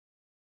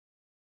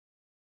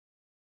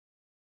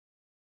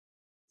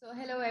So,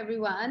 hello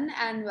everyone,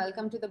 and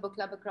welcome to the Book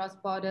Club Across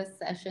Borders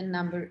session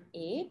number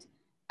 8.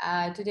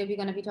 Today, we're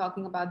going to be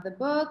talking about the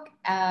book,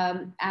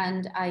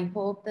 and I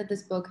hope that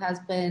this book has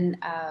been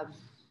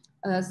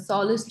a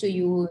solace to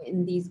you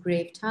in these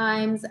grave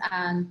times.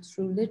 And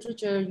through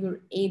literature, you're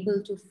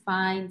able to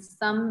find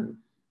some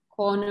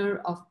corner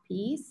of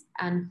peace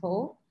and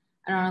hope.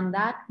 And on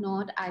that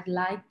note, I'd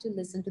like to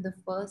listen to the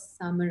first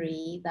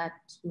summary that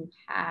you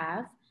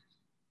have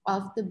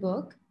of the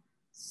book.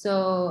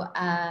 So,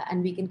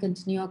 and we can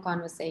continue our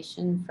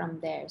conversation from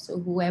there. So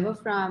whoever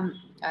from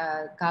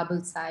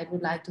Kabul side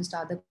would like to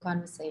start the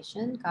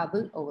conversation,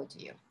 Kabul, over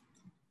to you.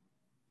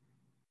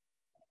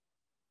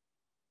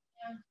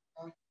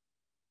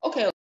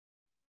 Okay.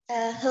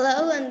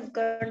 Hello and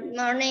good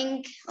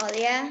morning,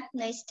 Olia.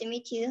 Nice to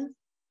meet you.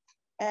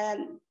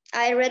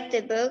 I read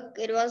the book.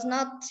 It was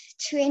not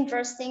too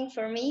interesting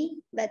for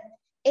me, but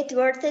it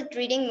worth it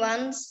reading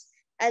once,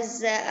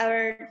 as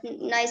our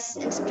nice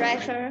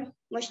instructor,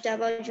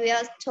 Mushtaba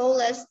Juya,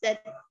 told us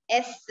that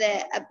if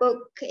a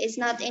book is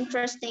not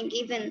interesting,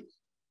 even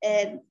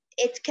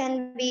it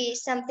can be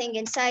something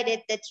inside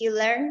it that you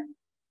learn.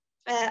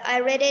 I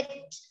read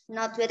it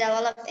not with a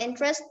lot of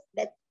interest,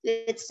 but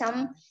with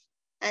some.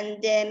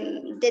 And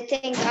the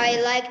thing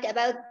I liked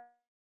about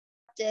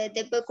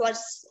the book was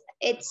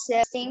its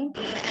thing,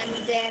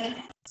 and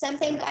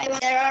something I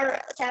want. There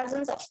are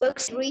thousands of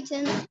books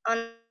written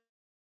on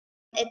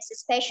its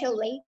special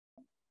way.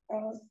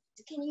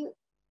 Can you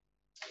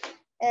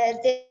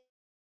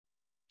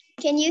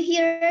can you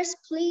hear us,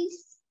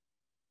 please?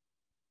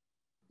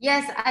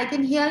 Yes, I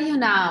can hear you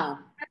now.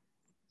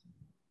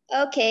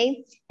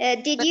 Okay.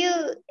 Did you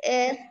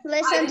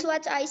listen to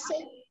what I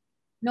said?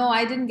 No,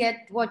 I didn't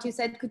get what you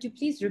said. Could you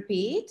please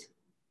repeat?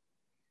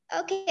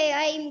 Okay,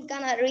 I'm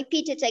gonna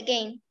repeat it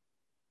again.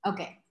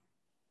 Okay.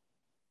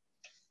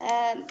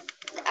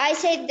 I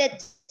said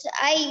that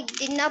I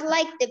did not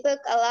like the book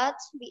a lot.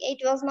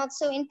 It was not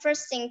so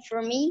interesting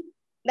for me,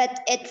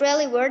 but it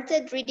really worth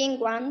it reading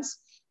once.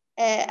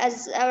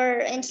 As our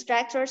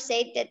instructor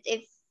said, that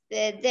if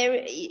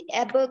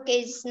a book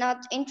is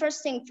not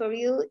interesting for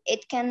you,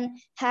 it can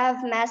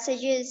have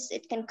messages,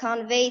 it can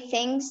convey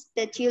things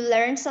that you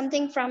learn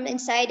something from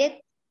inside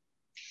it.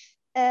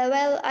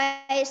 Well,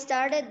 I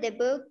started the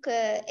book.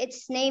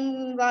 Its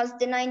name was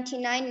The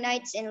 99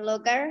 Nights in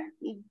Logar.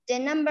 The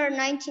number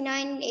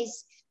 99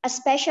 is a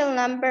special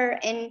number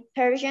in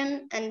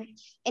Persian and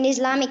in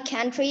Islamic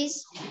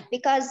countries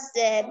because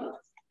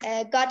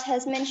God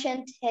has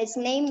mentioned his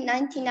name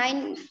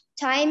 99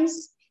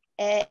 times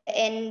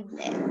in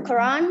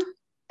Quran.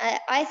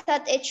 I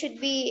thought it should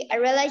be a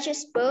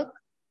religious book,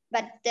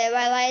 but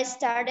while I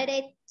started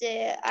it,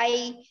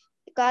 I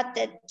got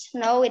that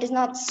no, it is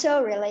not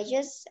so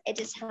religious. It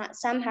is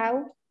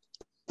somehow.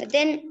 But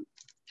then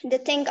the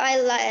thing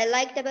I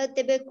liked about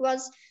the book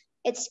was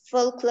its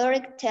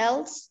folkloric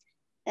tales.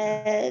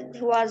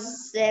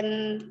 Was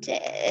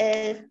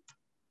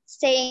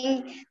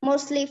staying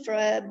mostly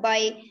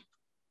by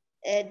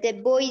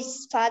the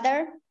boy's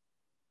father.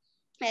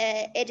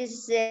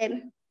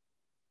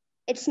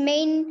 Its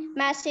main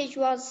message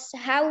was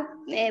how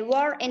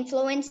war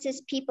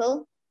influences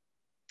people.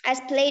 As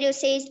Plato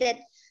says that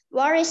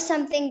war is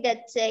something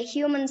that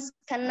humans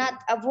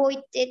cannot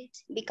avoid it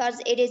because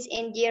it is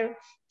in their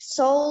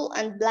soul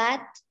and blood,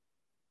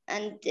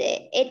 and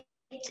it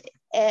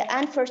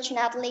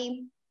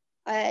unfortunately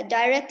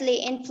directly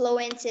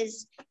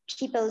influences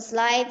people's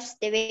lives,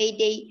 the way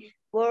they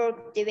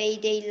work, the way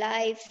they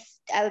live,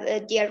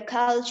 their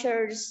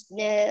cultures,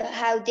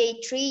 how they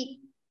treat.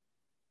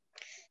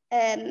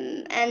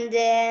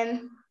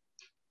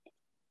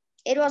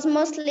 It was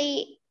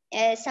mostly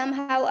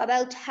somehow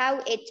about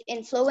how it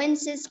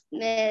influences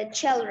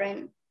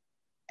children.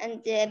 And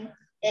okay.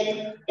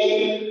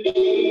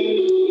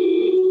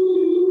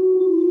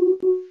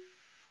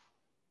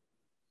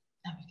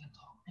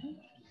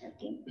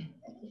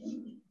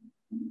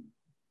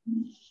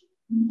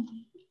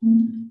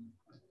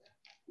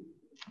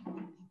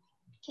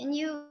 Can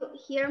you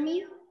hear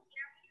me?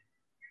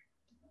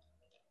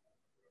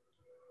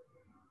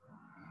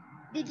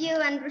 Did you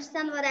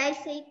understand what I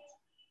said?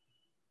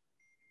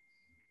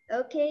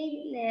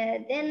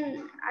 Okay,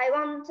 then I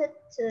wanted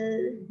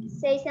to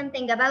say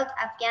something about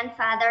Afghan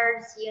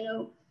fathers.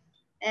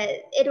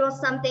 It was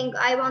something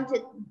I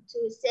wanted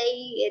to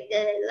say at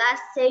the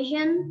last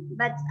session,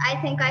 but I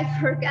think I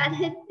forgot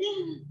it.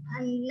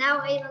 And now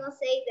I want to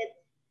say that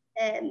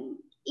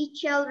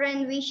each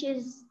children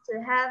wishes to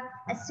have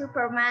a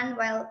Superman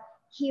while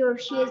he or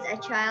she is a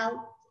child.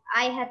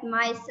 I had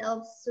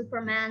myself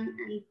Superman,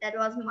 and that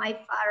was my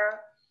father.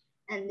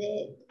 And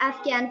the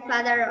Afghan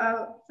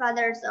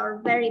fathers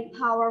are very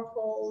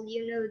powerful.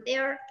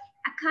 They're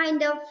a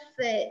kind of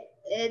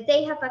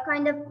they have a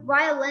kind of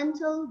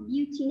violential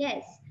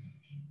beautiness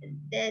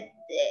that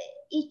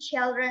each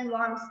children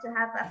wants to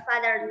have a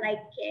father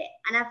like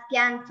an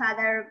Afghan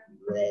father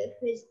with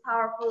his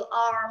powerful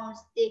arms.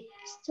 The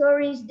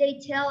stories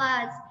they tell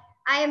us,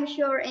 I am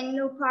sure in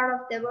no part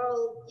of the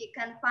world you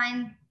can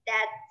find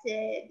that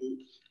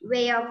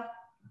way of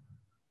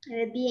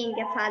being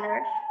a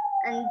father.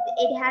 and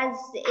it has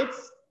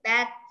its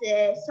bad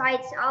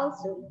sides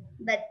also.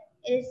 But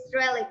it's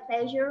really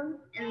pleasure,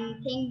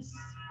 and thanks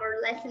for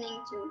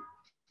listening to.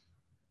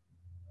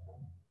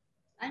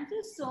 Thank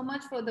you so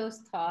much for those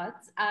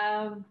thoughts.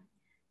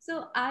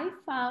 So I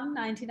found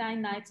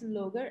 99 Nights in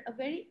Logar a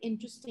very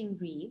interesting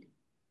read.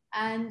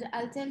 And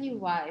I'll tell you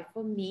why.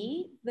 For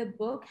me, the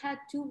book had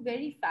two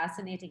very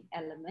fascinating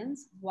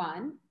elements.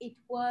 One, it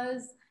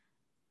was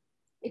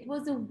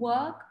a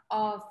work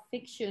of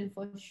fiction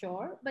for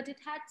sure, but it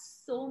had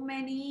so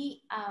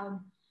many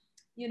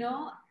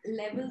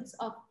levels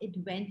of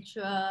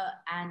adventure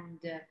and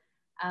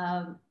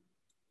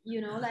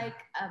like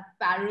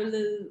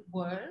parallel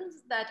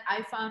worlds that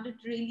I found it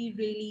really,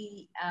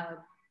 really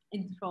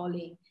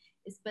enthralling,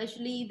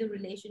 especially the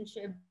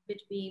relationship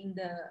between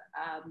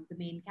the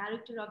main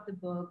character of the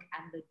book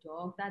and the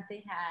dog that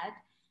they had,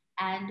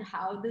 and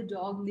how the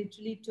dog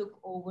literally took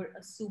over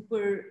a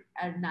super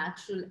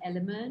natural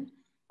element.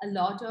 A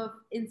lot of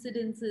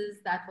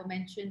incidences that were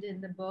mentioned in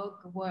the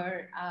book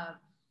were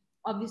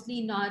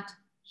obviously not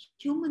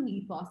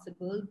humanly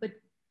possible, but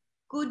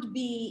could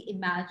be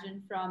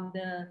imagined from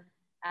the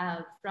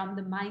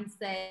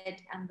mindset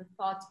and the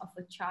thoughts of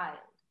a child.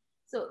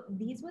 So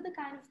these were the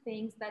kind of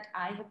things that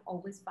I have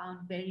always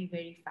found very,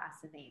 very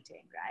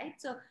fascinating, right?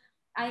 So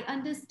I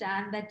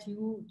understand that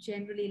you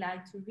generally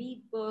like to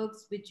read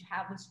books which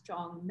have a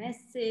strong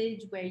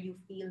message where you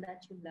feel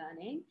that you're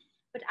learning,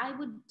 but I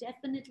would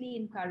definitely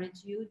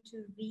encourage you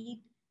to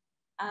read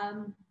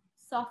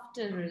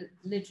softer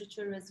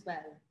literature as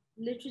well.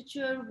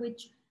 Literature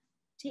which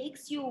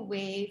takes you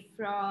away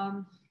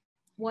from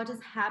what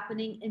is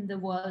happening in the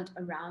world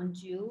around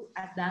you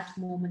at that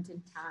moment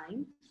in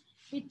time,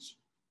 which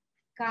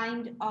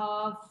kind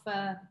of,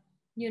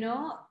 you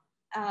know,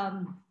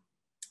 um,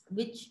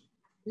 which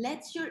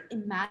lets your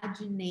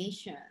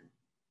imagination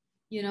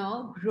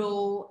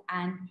grow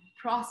and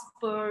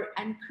prosper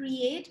and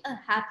create a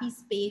happy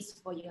space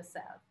for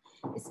yourself,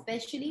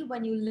 especially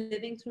when you're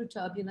living through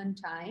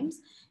turbulent times.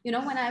 When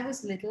I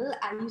was little,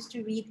 I used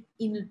to read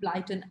Enid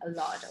Blyton a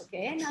lot.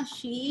 Okay, now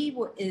she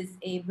is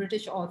a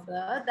British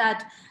author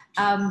that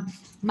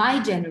my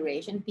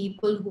generation,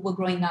 people who were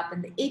growing up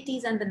in the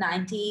 80s and the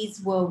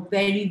 90s, were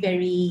very,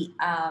 very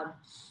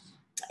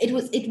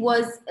it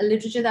was a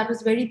literature that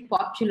was very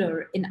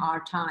popular in our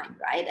time,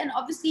 right? And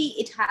obviously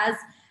it has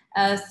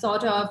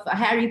sort of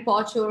Harry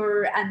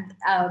Potter and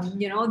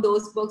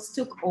those books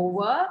took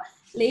over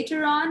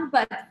later on.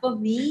 But for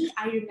me,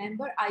 I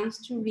remember I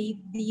used to read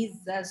these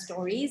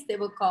stories. They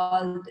were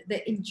called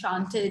the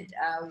Enchanted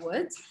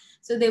Woods.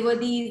 So they were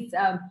these.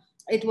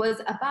 It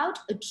was about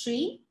a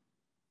tree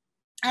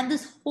and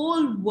this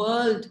whole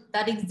world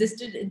that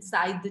existed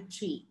inside the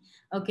tree.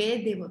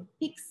 Okay, they were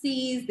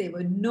pixies, they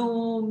were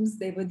gnomes,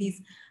 they were these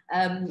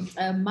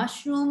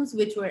mushrooms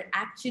which were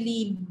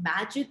actually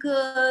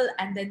magical,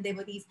 and then there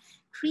were these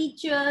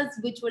creatures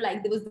which were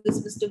like, there was this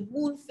Mr.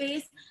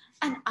 Moonface.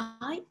 And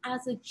I,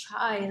 as a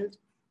child,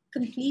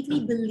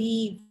 completely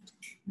believed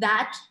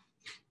that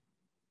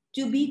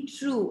to be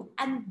true,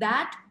 and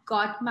that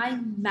got my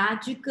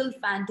magical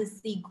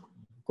fantasy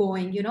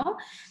going.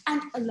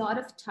 And a lot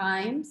of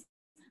times,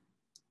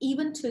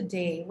 even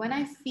today, when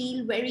I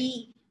feel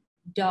very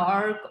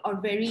dark or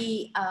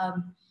very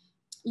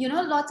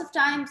lots of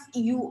times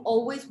you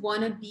always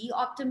want to be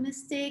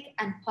optimistic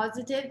and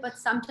positive, but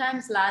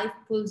sometimes life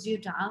pulls you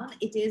down.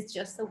 It is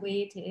just the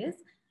way it is.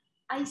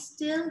 I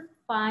still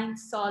find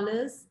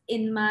solace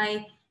in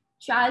my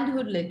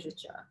childhood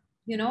literature,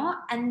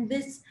 and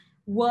this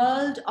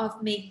world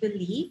of make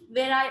believe,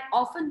 where I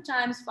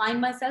oftentimes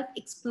find myself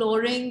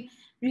exploring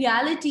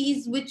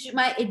realities which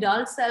my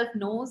adult self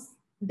knows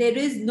there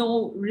is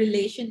no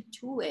relation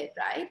to it,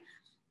 right?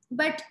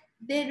 But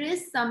there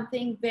is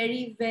something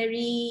very,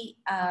 very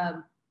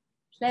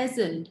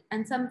pleasant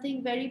and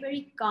something very,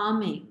 very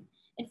calming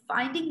in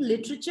finding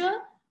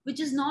literature which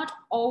is not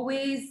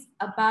always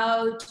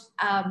about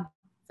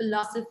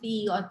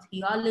philosophy or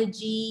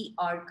theology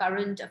or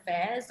current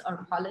affairs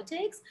or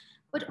politics,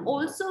 but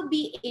also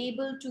be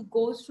able to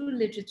go through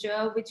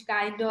literature which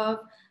kind of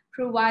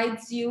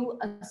provides you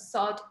a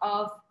sort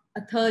of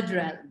a third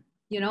realm,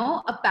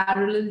 a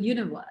parallel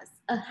universe,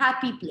 a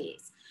happy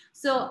place.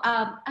 So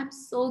I'm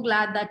so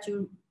glad that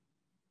you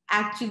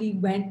actually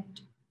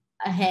went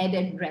ahead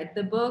and read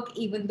the book,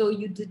 even though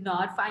you did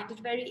not find it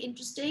very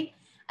interesting.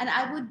 And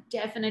I would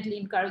definitely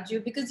encourage you,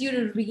 because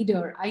you're a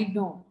reader, I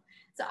know.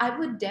 So I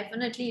would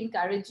definitely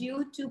encourage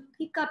you to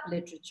pick up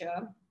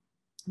literature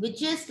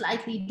which is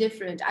slightly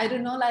different. I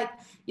don't know, like,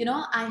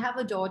 I have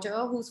a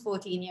daughter who's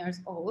 14 years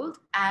old,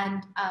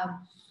 and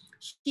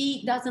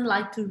she doesn't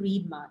like to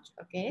read much.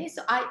 Okay.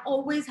 So I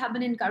always have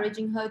been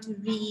encouraging her to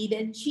read,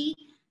 and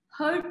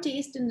her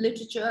taste in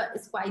literature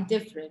is quite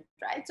different,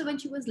 right? So when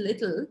she was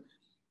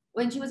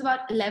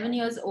about 11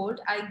 years old,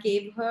 I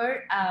gave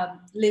her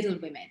Little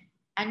Women.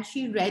 And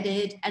she read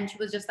it and she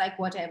was just like,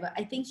 whatever.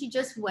 I think she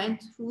just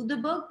went through the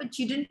book, but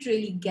she didn't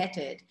really get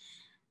it.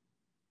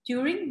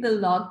 During the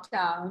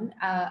lockdown,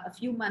 a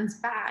few months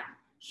back,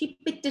 she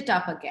picked it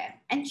up again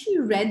and she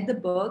read the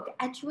book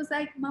and she was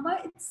like,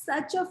 Mama, it's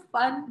such a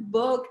fun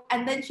book.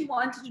 And then she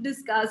wanted to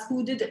discuss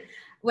who did it.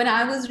 When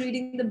I was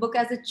reading the book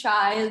as a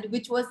child,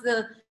 which was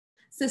the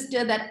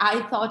sister that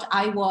I thought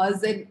I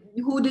was, and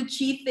who did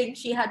she think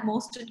she had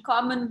most in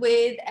common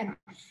with. And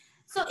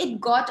so it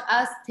got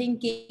us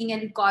thinking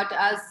and it got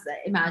us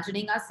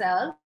imagining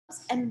ourselves.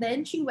 And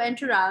then she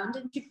went around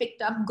and she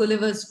picked up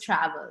Gulliver's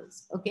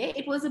Travels. Okay,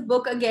 it was a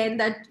book again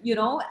that,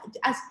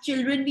 as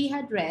children we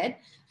had read,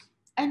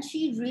 and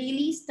she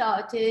really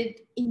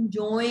started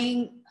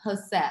enjoying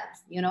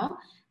herself,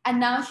 and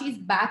now she's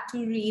back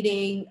to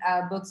reading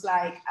books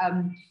like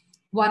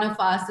One of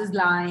Us is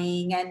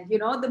Lying, and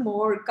the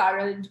more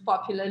current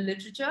popular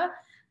literature.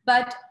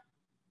 But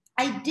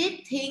I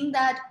did think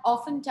that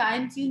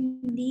oftentimes you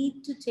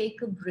need to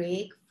take a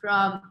break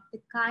from the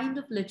kind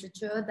of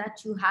literature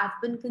that you have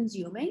been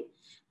consuming,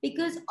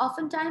 because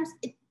oftentimes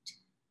it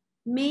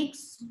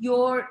makes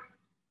your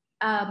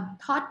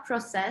thought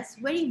process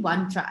very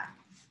one track.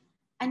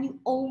 And you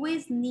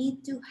always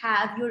need to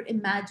have your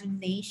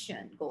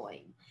imagination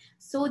going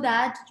so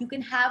that you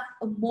can have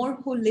a more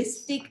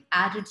holistic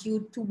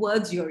attitude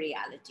towards your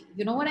reality.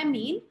 You know what I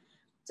mean?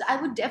 So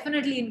I would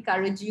definitely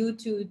encourage you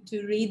to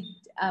read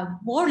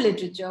more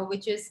literature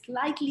which is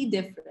slightly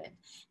different.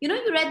 You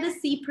read The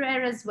Sea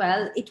Prayer as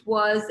well. It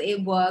was a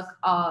work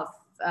of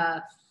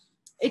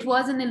it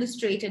was an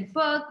illustrated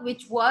book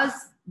which was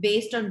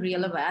based on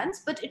real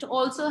events, but it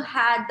also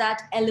had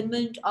that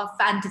element of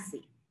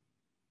fantasy,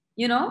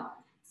 you know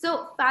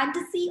so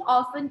fantasy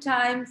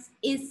oftentimes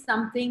is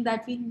something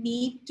that we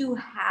need to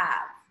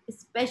have,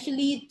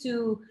 especially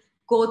to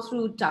go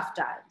through tough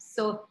times.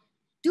 So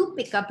do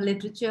pick up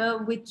literature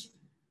which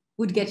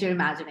would get your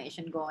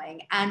imagination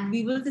going, and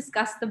we will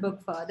discuss the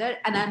book further,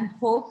 and I'm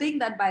hoping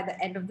that by the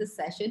end of the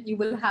session you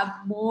will have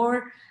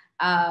more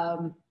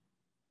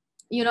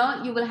you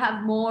will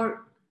have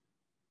more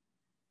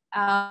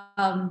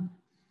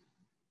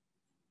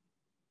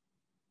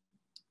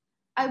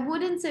I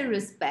wouldn't say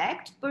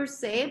respect per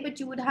se, but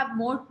you would have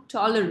more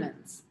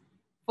tolerance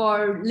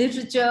for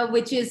literature,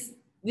 which is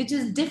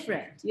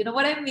different. You know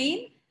what I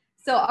mean?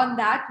 So on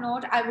that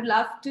note, I would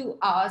love to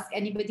ask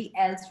anybody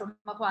else from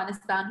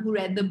Afghanistan who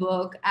read the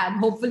book and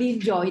hopefully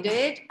enjoyed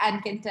it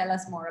and can tell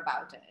us more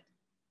about it.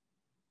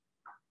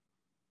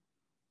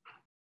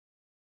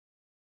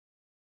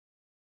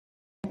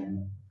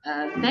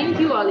 Thank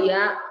you,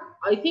 Alia.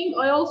 I think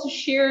I also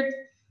shared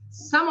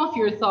some of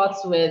your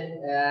thoughts with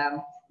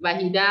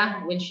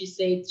Wahida when she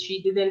said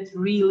she didn't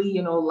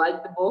really,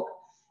 like the book.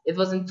 It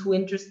wasn't too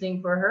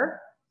interesting for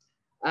her.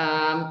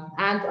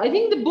 And I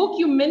think the book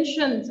you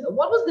mentioned,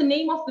 what was the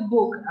name of the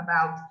book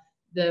about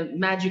the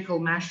magical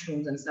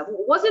mushrooms and stuff?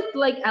 Was it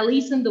like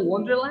Alice in the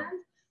Wonderland?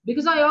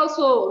 Because I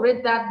also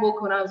read that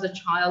book when I was a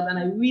child and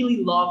I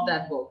really loved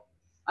that book.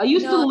 I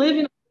used to live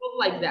in a world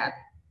like that.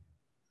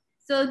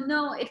 So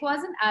no, it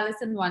wasn't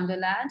Alice in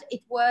Wonderland.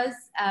 It was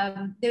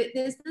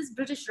there's this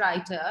British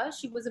writer.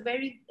 She's a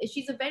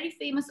very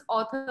famous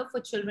author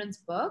for children's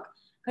book.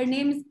 Her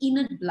name is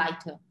Enid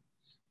Blyton,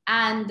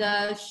 and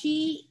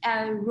she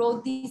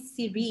wrote this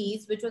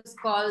series, which was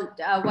called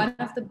one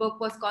of the book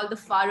was called The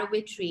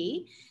Faraway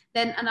Tree.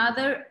 Then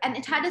another, and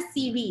it had a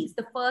series.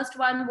 The first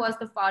one was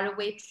The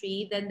Faraway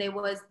Tree. Then there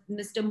was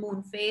Mr.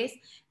 Moonface.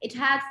 It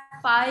had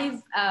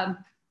five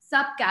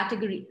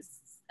subcategories,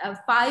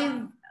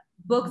 five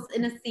books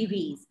in a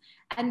series.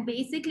 And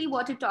basically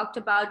what it talked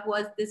about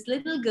was this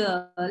little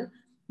girl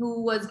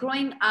who was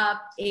growing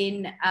up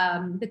in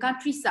the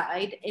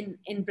countryside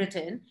in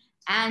Britain.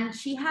 And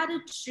she had a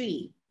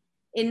tree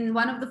in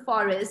one of the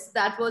forests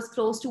that was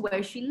close to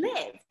where she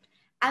lived.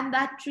 And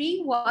that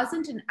tree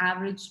wasn't an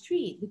average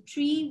tree. The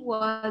tree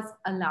was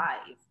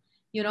alive.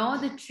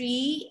 The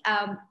tree,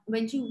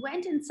 when she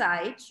went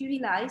inside, she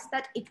realized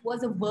that it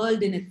was a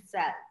world in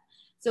itself.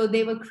 So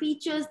there were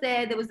creatures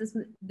there. There was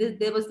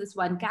this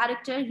one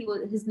character.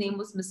 His name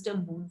was Mr.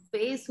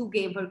 Moonface, who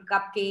gave her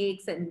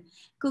cupcakes and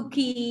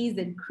cookies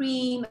and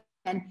cream.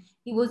 And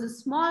he was a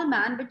small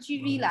man, but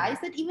she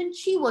realized that even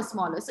she was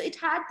smaller. So it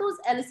had those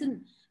Alice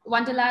in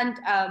Wonderland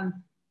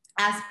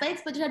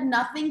aspects, but it had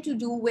nothing to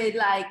do with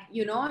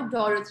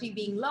Dorothy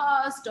being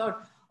lost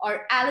or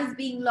Alice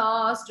being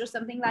lost or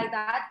something like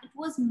that. It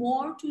was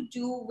more to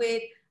do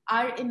with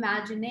our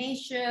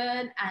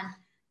imagination and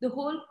the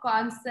whole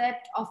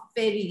concept of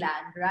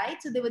fairyland, right?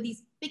 So there were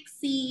these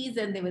pixies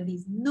and there were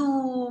these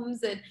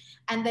gnomes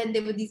and then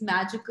there were these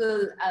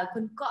magical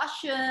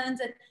concoctions.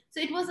 And so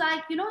it was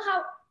like,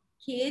 how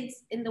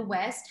kids in the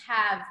West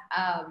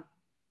have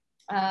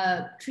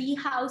tree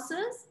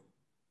houses?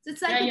 So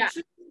it's like a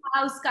tree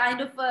house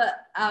kind of a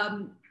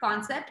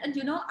concept. And,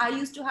 I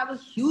used to have a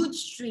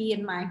huge tree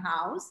in my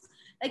house,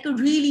 like a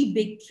really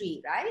big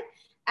tree, right?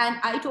 And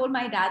I told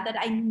my dad that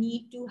I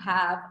need to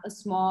have a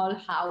small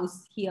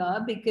house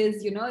here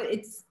because,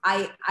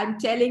 I'm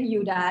telling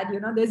you, Dad,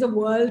 there's a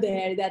world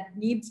there that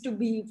needs to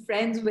be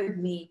friends with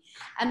me.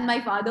 And my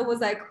father was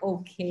like,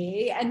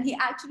 okay. And he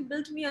actually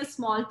built me a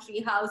small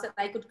tree house that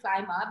I could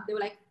climb up. They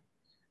were like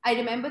I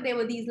remember there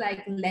were these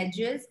like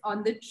ledges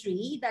on the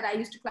tree that I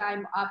used to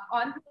climb up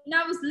on when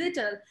I was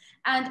little.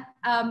 And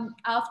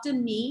after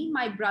me,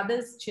 my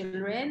brother's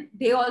children,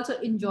 they also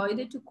enjoyed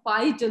it to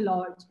quite a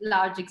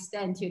large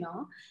extent, you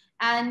know.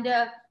 And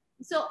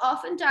so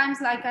oftentimes,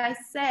 like I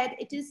said,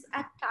 it is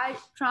at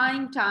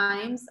trying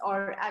times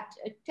or at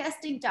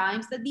testing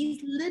times that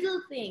these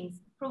little things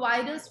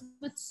provide us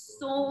with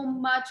so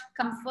much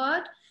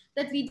comfort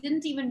that we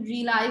didn't even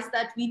realize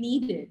that we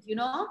needed, you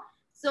know.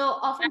 So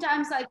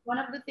oftentimes, like one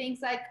of the things,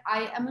 like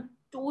I am a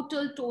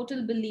total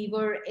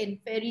believer in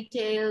fairy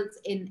tales,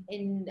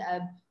 in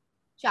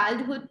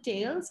childhood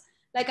tales.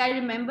 Like I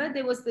remember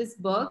there was this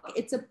book.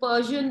 It's a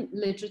Persian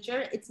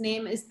literature. Its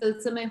name is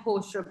Tilsim-e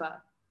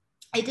Hoshraba.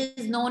 It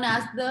is known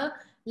as the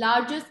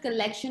largest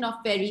collection of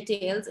fairy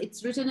tales.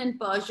 It's written in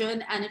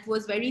Persian and it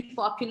was very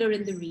popular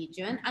in the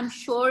region. I'm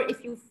sure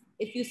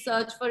if you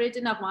search for it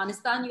in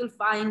Afghanistan, you'll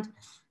find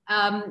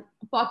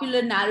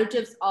popular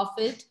narratives of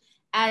it.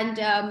 And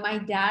my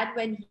dad,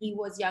 when he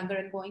was younger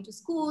and going to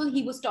school,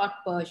 he was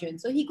taught Persian.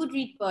 So he could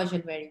read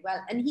Persian very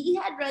well. And he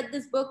had read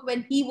this book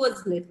when he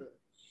was little.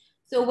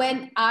 So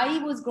when I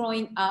was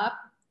growing up,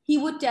 he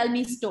would tell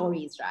me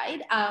stories,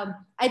 right?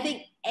 I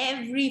think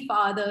every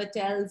father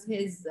tells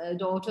his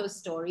daughters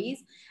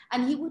stories.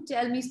 And he would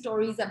tell me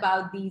stories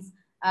about these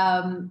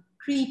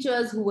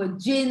creatures who were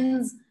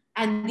jinns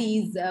and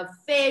these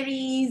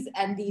fairies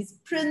and these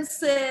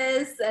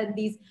princes and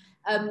these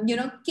you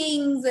know,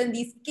 kings and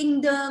these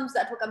kingdoms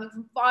that were coming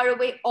from far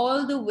away,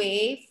 all the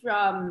way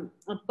from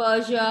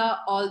Persia,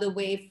 all the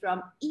way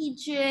from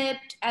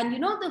Egypt, and you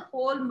know, the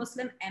whole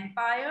Muslim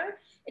empire.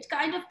 It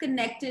kind of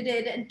connected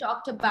it and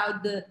talked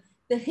about the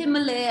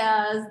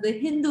Himalayas, the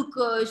Hindu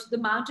Kush, the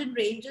mountain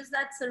ranges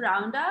that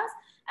surround us.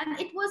 And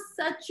it was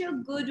such a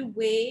good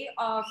way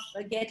of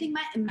getting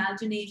my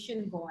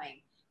imagination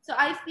going. So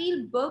I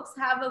feel books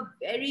have a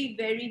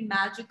very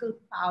magical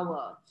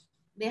power.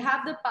 They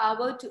have the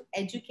power to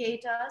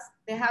educate us.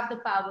 They have the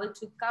power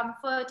to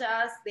comfort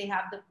us. They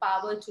have the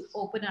power to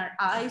open our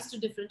eyes to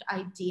different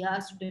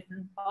ideas, to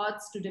different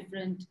thoughts, to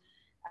different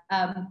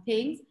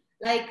things.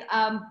 Like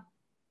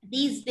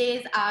these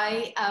days,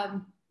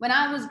 when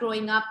I was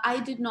growing up, I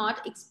did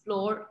not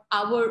explore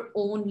our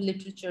own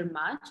literature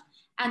much.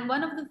 And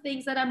one of the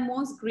things that I'm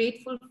most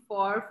grateful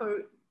for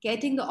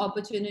getting the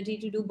opportunity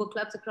to do book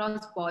clubs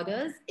across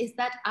borders is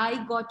that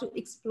I got to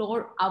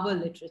explore our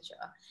literature.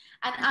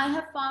 And I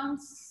have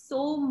found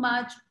so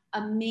much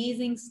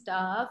amazing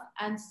stuff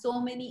and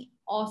so many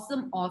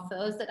awesome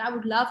authors that I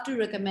would love to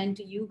recommend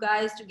to you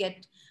guys to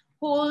get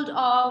hold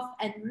of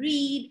and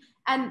read.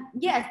 And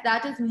yes,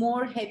 that is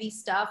more heavy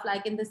stuff,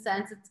 like in the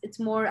sense it's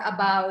more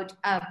about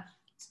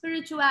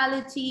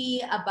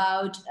spirituality,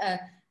 about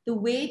the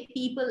way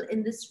people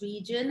in this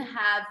region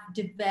have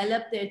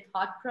developed their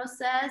thought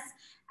process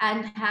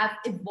and have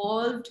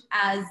evolved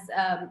as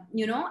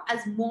you know,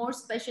 as more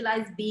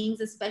specialized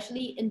beings,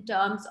 especially in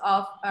terms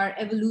of our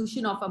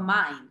evolution of a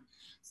mind.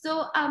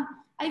 So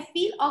I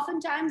feel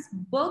oftentimes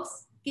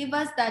books give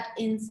us that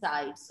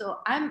insight. So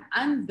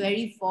I'm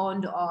very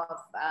fond of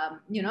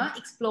you know,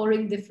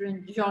 exploring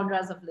different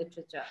genres of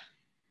literature.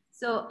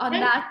 So on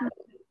that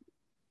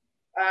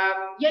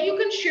yeah, you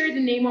can share the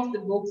name of the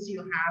books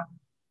you have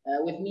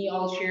with me.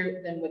 I'll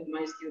share them with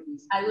my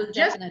students. I will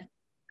Just definitely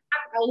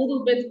a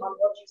little bit on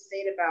what you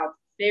said about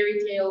fairy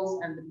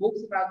tales and the books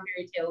about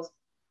fairy tales.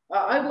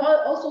 I would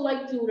also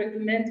like to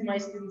recommend my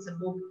students a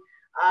book.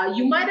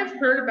 You might have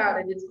heard about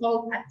it. It's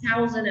called A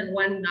Thousand and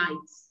One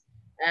Nights.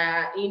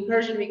 In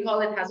Persian, we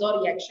call it Hazar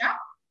Yaksha.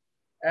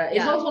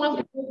 It's also one of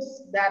the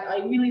books that I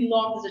really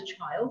loved as a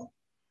child.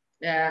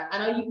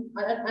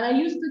 And I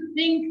used to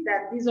think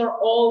that these are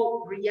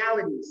all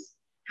realities.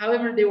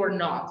 However, they were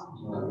not.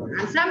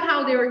 And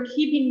somehow they were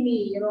keeping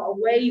me,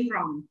 away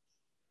from,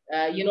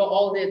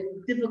 all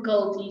the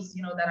difficulties,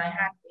 that I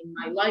had in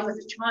my life as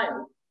a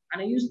child.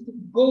 And I used to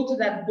go to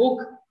that book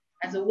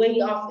as a way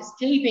of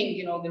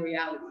escaping, the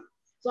reality.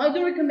 So I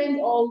do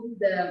recommend all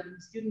the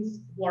students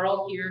who are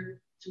all here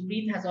to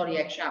read Hazar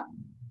Yaksha.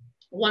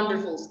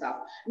 Wonderful stuff.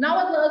 Now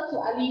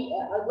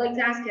I'd like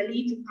to ask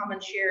Ali to come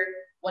and share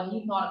what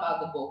he thought about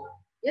the book.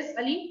 Yes,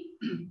 Ali?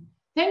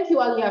 Thank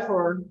you, Alia,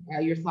 for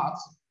your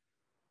thoughts.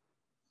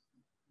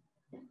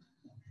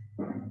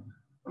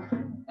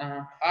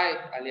 Hi,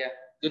 Alia.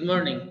 Good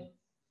morning.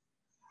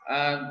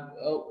 I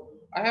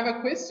have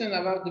a question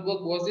about the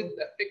book. Was it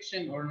a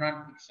fiction or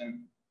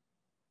non-fiction?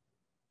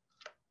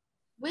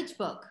 Which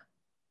book?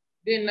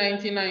 The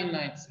 99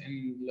 Nights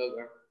in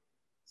Logar.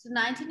 So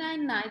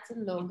 99 Nights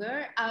in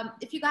Logar.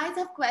 If you guys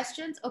have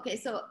questions, okay,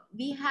 so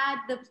we had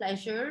the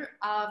pleasure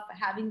of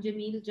having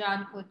Jamil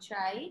Jan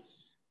Kochai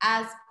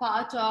as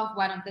part of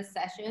one of the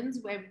sessions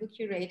where we were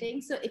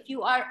curating. So if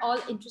you are all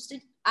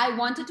interested, I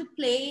wanted to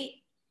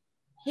play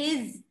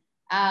his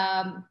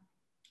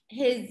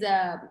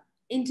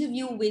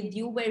interview with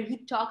you where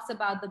he talks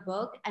about the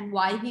book and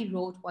why he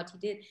wrote what he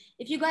did.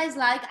 If you guys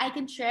like, I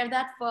can share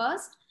that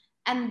first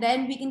and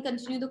then we can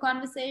continue the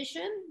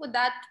conversation. Would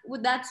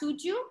that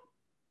suit you?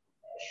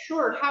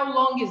 Sure. How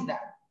long is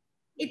that?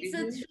 It's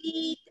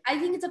I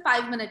think it's a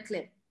 5-minute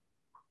clip.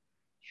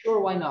 Sure,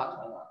 why not?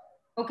 Why not?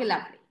 Okay,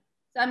 lovely.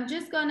 So I'm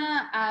just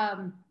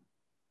gonna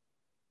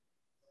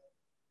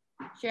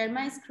share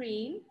my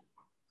screen.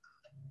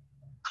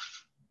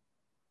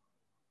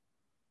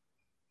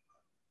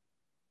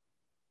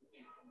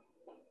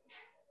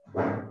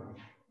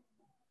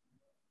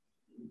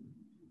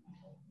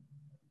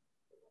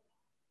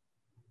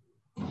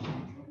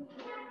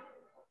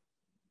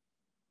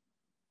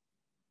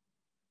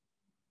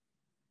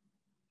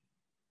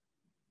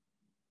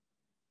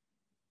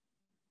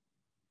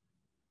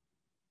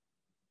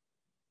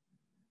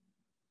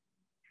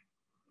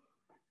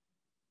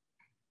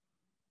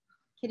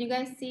 Can you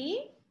guys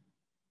see?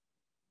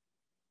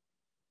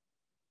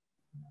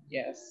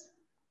 Yes.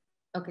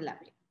 Okay,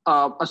 lovely.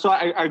 So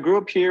I grew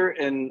up here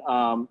in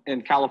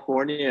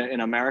California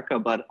in America,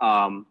 but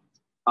I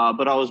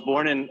was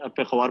born in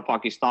Peshawar,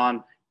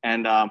 Pakistan,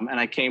 and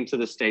I came to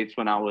the States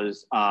when I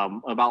was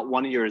about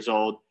 1 year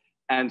old,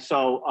 and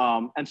so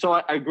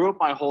I grew up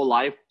my whole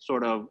life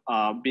sort of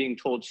being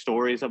told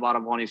stories about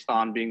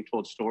Afghanistan, being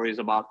told stories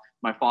about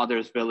my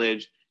father's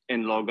village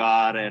in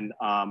Logar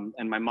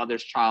and my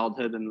mother's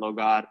childhood in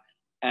Logar.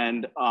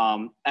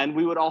 And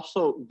we would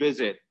also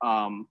visit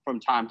from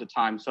time to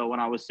time. So when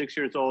I was 6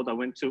 years old, we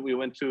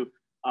went to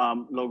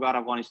Logar,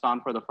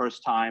 Afghanistan for the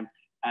first time,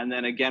 and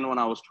then again when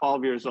I was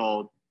 12 years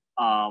old,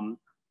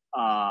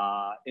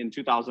 in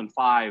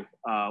 2005,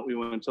 we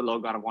went to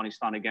Logar,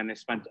 Afghanistan again. I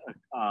spent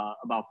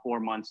about 4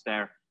 months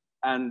there,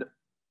 and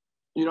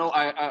you know,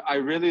 I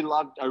really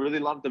loved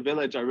the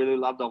village. I really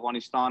loved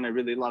Afghanistan. I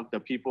really loved the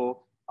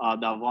people,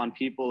 the Afghan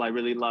people. I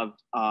really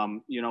loved,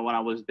 you know, when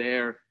I was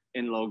there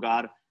in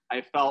Logar.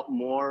 I felt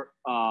more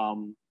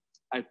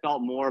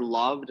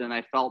loved, and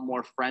I felt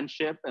more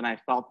friendship, and I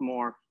felt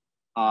more,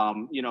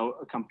 you know,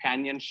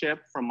 companionship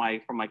from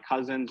my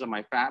cousins and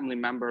my family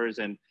members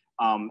and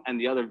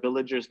the other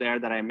villagers there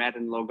that I met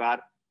in Logar.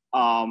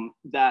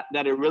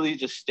 That it really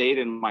just stayed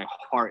in my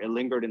heart. It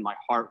lingered in my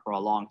heart for a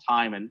long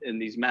time,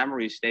 and these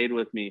memories stayed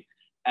with me.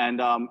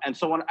 And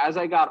so as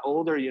I got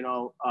older, you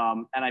know,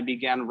 and I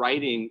began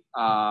writing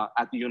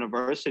at the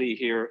university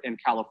here in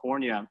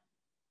California.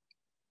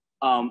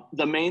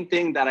 The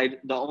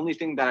only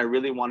thing that I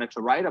really wanted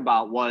to write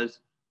about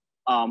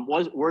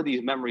were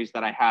these memories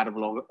that I had of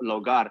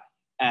Logar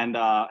and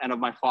of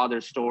my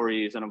father's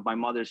stories and of my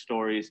mother's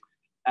stories,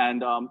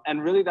 and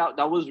really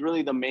that was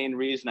really the main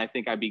reason I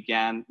think I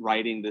began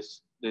writing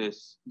this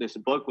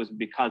book, was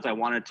because I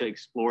wanted to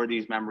explore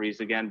these memories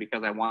again,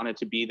 because I wanted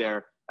to be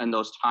there in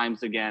those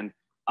times again,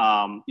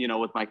 you know,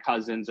 with my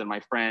cousins and my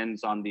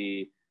friends on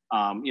the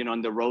you know,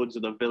 in the roads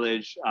of the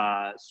village,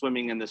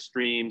 swimming in the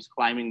streams,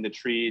 climbing the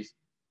trees,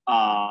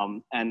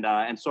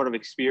 and sort of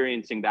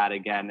experiencing that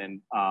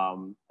again.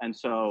 And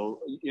so,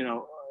 you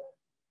know,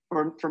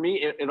 for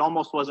me, it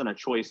almost wasn't a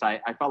choice.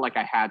 I felt like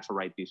I had to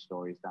write these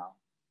stories down.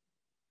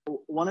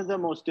 One of the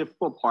most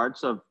difficult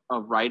parts of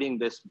writing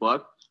this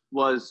book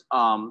was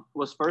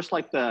first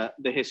like the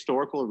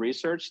historical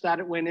research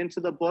that went into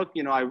the book.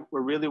 You know, I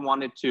really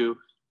wanted to,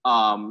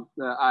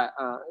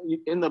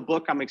 in the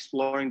book, I'm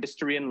exploring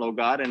history in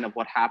Logar and of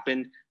what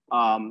happened,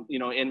 you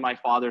know, in my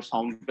father's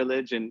home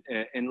village in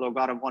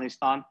Logar,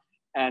 Afghanistan.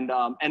 And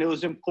it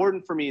was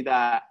important for me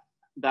that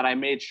I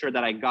made sure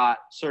that I got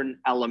certain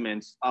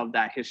elements of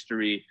that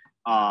history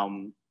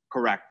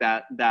correct,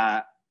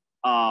 that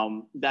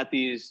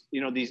these,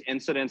 you know, these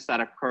incidents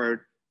that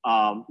occurred,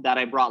 that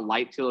I brought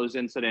light to those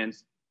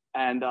incidents.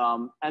 And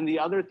the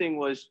other thing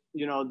was,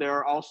 you know, there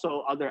are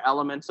also other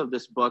elements of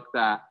this book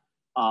that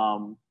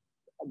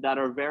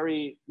are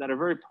very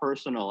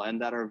personal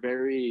and that are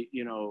very,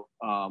 you know,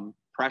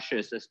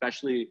 precious,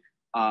 especially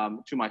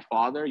to my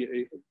father.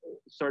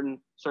 Certain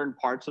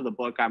parts of the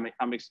book,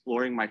 I'm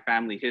exploring my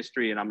family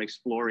history, and I'm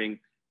exploring,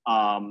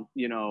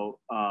 you know,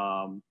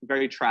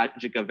 very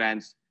tragic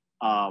events,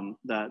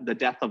 the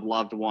death of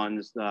loved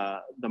ones,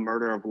 the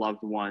murder of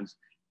loved ones.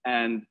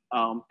 And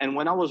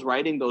when I was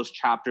writing those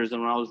chapters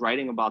and when I was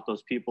writing about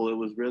those people, it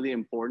was really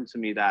important to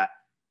me that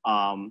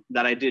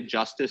I did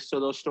justice to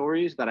those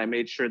stories, that I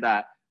made sure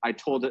that I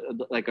told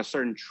like a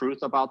certain truth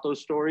about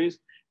those stories.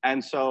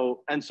 And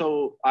so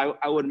I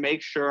would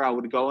make sure I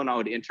would go and I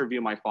would interview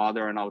my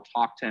father and I would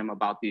talk to him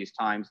about these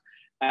times.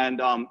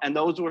 And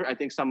those were, I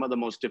think, some of the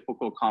most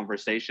difficult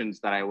conversations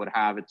that I would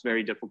have. It's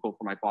very difficult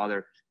for my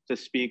father to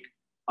speak,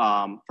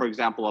 for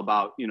example,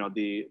 about, you know,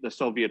 the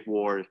Soviet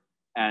war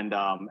and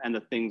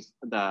the things,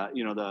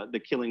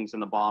 the killings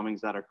and the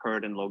bombings that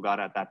occurred in Logar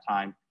at that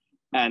time.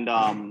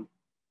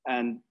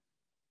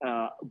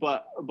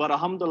 But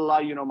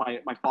alhamdulillah, you know,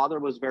 my father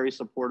was very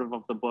supportive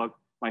of the book.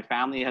 My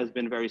family has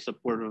been very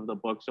supportive of the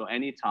book. So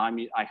anytime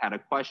I had a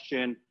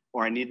question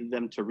or I needed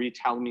them to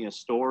retell me a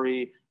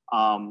story,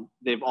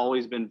 they've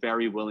always been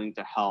very willing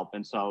to help.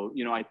 And so,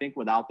 you know, I think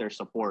without their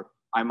support,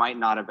 I might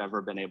not have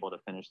ever been able to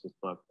finish this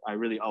book. I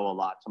really owe a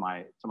lot to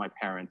my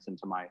parents and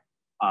to my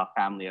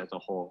family as a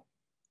whole.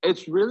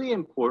 It's really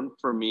important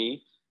for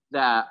me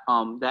that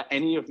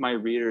any of my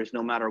readers,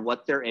 no matter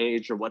what their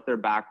age or what their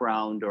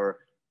background or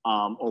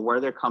where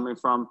they're coming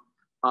from,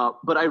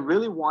 but I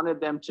really wanted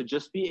them to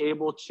just be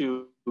able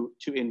to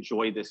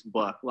enjoy this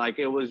book. Like,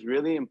 it was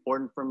really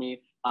important for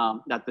me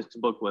that this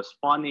book was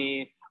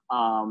funny,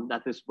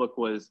 that this book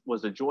was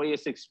a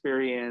joyous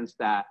experience,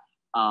 that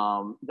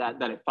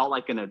it felt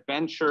like an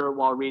adventure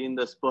while reading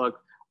this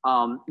book,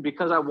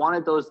 because I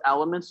wanted those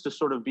elements to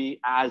sort of be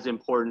as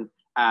important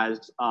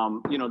as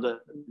the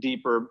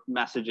deeper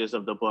messages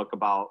of the book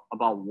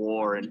about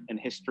war and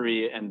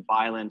history and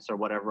violence or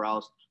whatever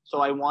else. So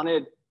I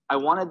wanted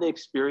the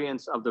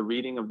experience of the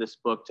reading of this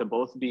book to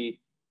both be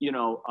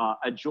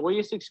a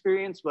joyous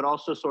experience, but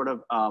also sort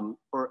of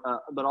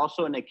but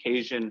also an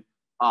occasion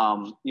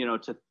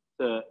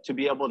to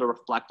be able to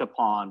reflect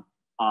upon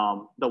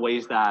the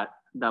ways that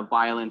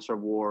violence or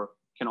war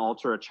can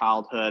alter a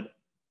childhood,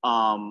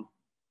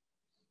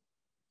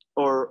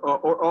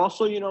 or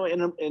also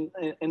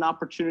an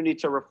opportunity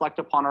to reflect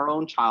upon our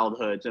own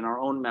childhoods and our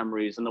own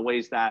memories and the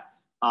ways that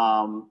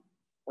the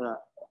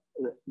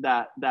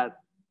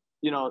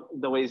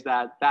ways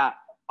that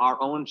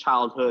our own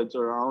childhoods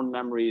or our own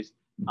memories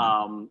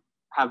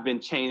have been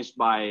changed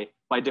by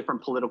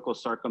different political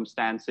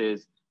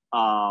circumstances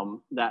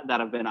that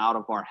have been out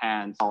of our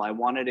hands. I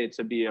wanted it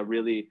to be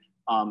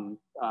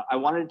I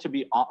wanted it to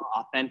be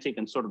authentic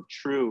and sort of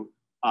true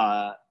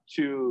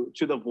to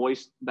the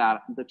voices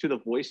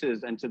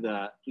and to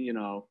the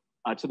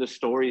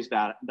stories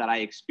that I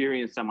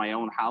experienced in my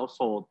own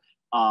household,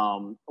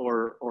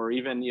 or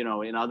even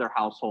in other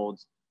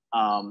households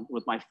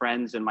with my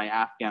friends and my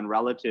Afghan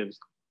relatives.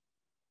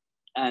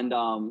 And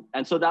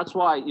so that's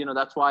why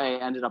I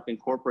ended up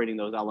incorporating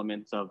those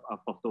elements of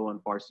Pashto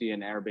and Farsi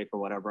and Arabic or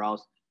whatever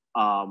else,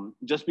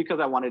 just because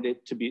I wanted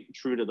it to be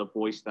true to the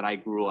voice that I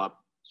grew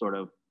up sort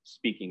of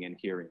speaking and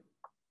hearing.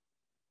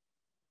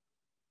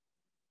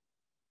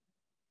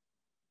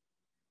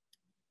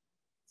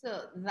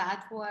 So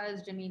that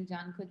was Jamil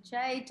Jan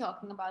Kuchai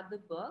talking about the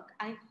book.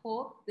 I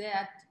hope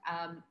that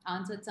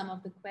answered some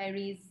of the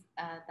queries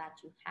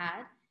that you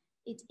had.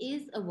 It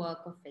is a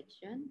work of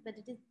fiction, but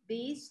it is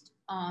based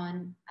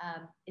on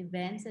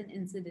events and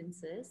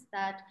incidences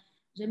that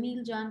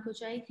Jamil Jan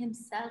Kuchai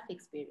himself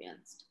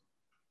experienced,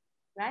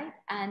 right?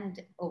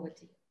 And over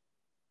to you.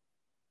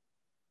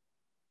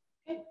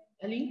 Okay,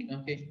 Ali.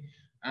 Okay.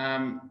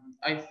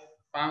 I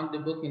found the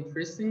book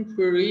interesting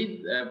to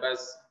read,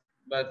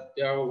 but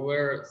there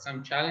were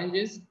some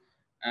challenges.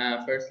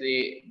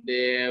 Firstly,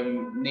 the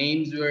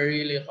names were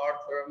really hard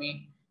for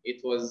me.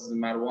 It was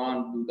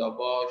Marwan,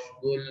 Dudabash,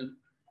 Gul.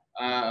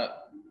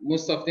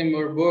 Most of them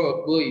were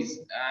boys,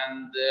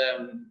 and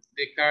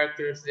the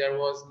characters, there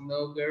was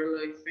no girl,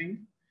 I think,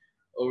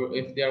 or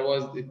if there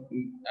was,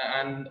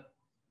 and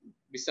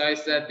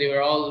besides that, they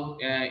were all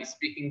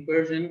speaking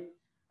Persian.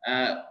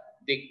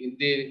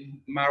 The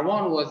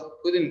Marwan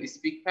couldn't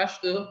speak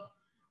Pashto,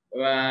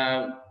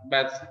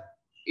 but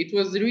it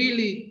was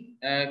really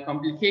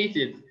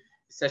complicated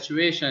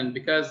situation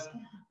because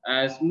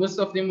most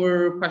of them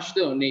were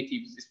Pashto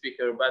native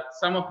speaker, but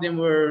some of them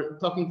were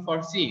talking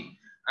Farsi,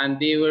 and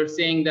they were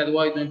saying that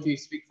why don't you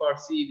speak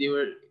Farsi? They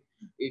were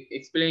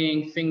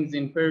explaining things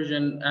in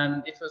Persian,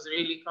 and it was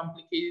really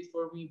complicated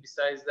for me.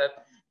 Besides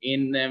that,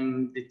 in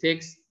the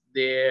text,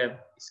 the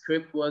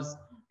script was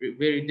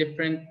very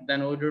different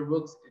than other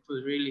books. It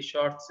was really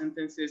short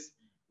sentences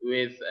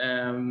with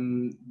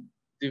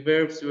the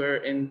verbs were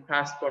in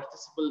past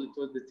participle. It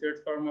was the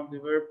third form of the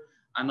verb.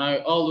 And I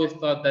always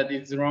thought that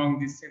it's wrong.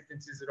 This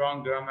sentence is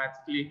wrong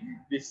grammatically,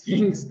 these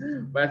things,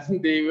 but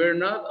they were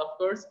not, of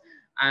course.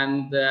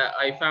 And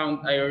I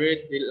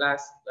read the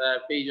last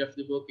page of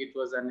the book. It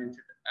was an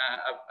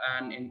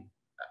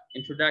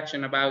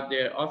introduction about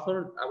the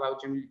author, about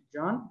Jamil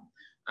Jan.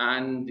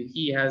 And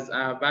he has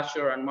a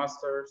bachelor and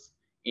master's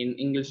in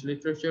English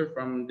literature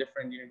from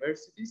different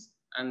universities.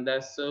 And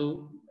that's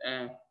so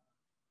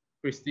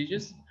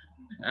prestigious.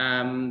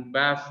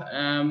 But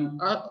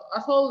I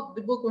thought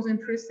the book was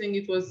interesting.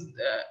 It was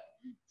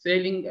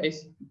telling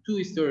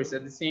two stories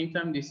at the same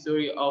time. The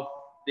story of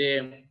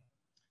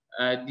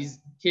these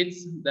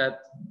kids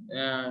that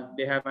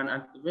they have an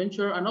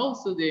adventure, and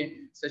also the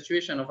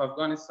situation of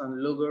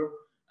Afghanistan, Logar,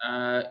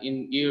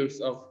 in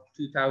years of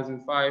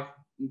 2005.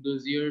 In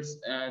those years,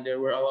 there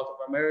were a lot of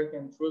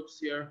American troops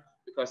here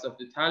because of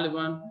the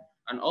Taliban,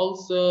 and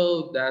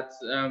also that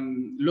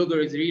Logar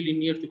is really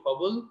near to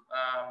Kabul.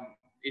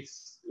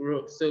 It's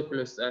so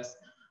close to us,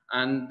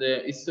 and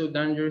it's so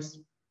dangerous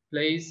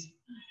place,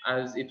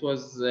 as it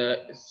was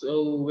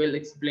so well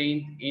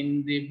explained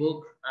in the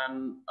book.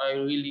 And I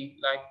really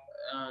like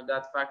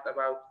that fact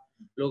about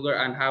Logar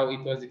and how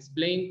it was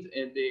explained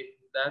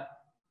that.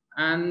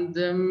 And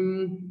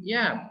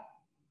yeah,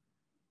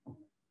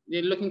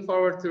 we're looking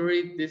forward to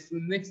read this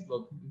next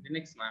book, the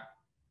next one.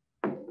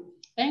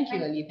 Thank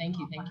you, Ali. Thank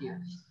you. Thank you.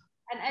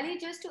 And Ali,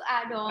 just to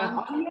add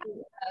on to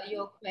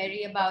your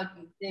query about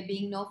there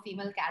being no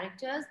female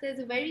characters, there's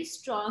a very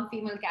strong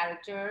female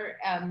character,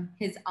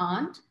 his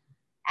aunt,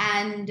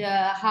 and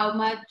how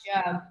much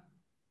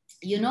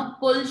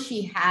pull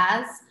she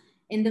has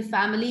in the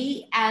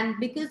family. And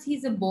because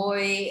he's a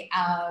boy,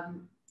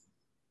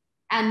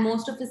 and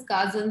most of his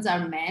cousins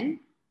are men,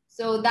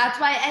 So that's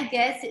why I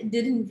guess it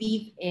didn't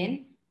weave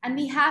in. And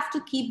we have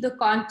to keep the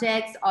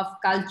context of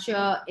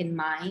culture in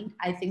mind.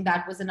 I think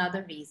that was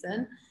another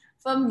reason.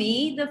 For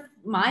me,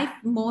 my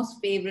most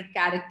favorite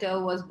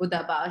character was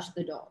Buddha Bash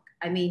the dog.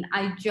 I mean,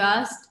 I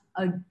just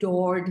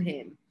adored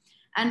him.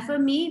 And for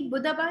me,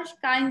 Buddha Bash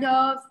kind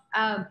of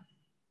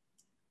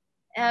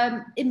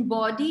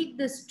embodied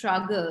the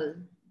struggle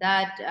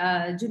that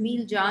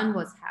Jamil Jan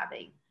was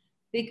having.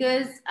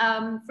 Because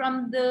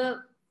from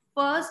the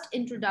first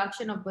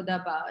introduction of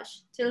Buddha Bash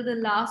till the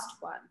last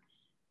one,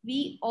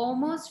 we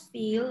almost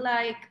feel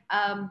like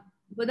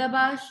Buddha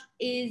Bash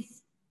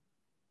is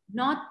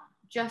not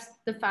just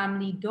the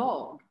family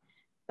dog,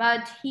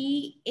 but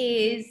he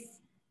is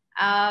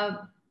uh,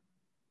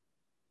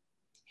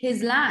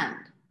 his land,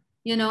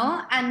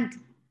 and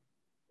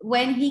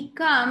when he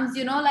comes,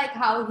 like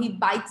how he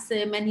bites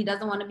him and he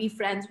doesn't want to be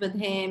friends with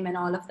him and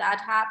all of that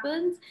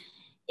happens,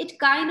 it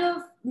kind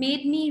of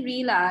made me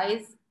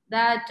realize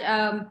that,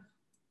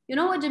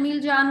 what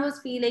Jamil Jan was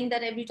feeling,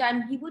 that every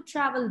time he would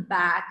travel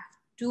back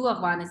to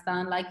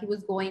Afghanistan, like he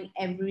was going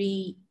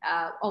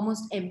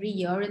almost every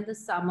year in the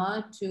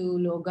summer to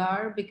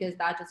Logar because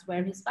that is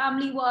where his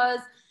family was.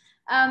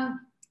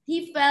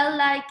 He felt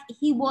like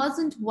he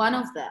wasn't one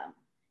of them,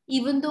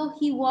 even though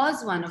he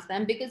was one of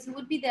them, because he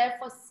would be there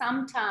for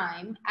some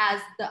time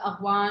as the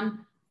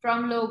Afghan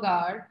from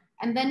Logar,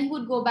 and then he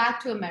would go back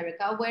to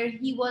America, where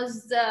he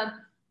was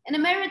an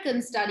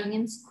American studying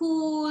in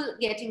school,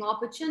 getting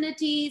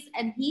opportunities,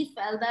 and he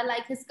felt that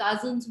like his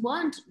cousins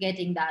weren't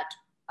getting that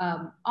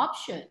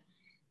option.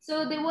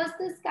 So there was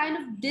this kind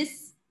of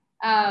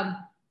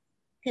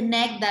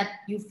connect that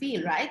you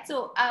feel, right?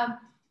 So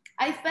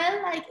I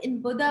felt like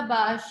in Buddha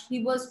Bash,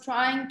 he was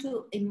trying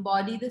to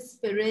embody the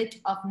spirit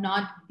of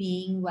not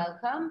being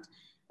welcomed,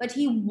 but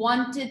he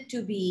wanted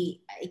to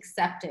be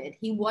accepted.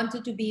 He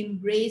wanted to be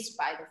embraced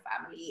by the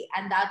family.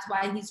 And that's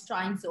why he's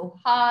trying so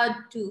hard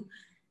to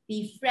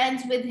be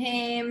friends with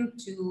him,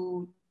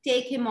 to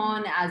take him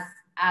on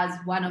as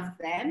one of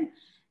them.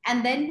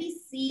 And then we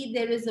see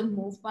there is a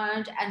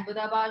movement, and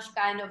Buddha Bash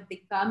kind of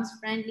becomes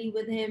friendly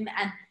with him.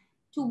 And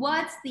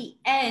towards the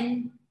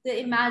end, the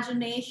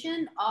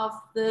imagination of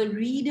the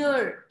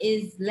reader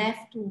is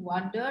left to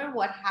wonder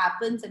what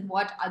happens and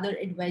what other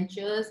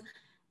adventures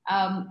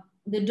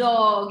the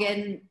dog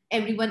and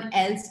everyone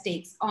else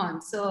takes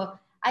on. So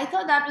I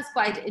thought that was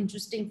quite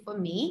interesting for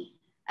me.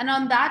 And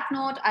on that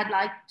note, I'd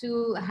like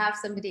to have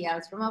somebody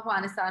else from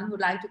Afghanistan who'd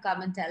like to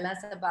come and tell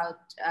us about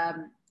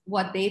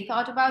what they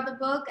thought about the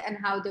book and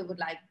how they would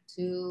like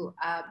to,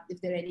 if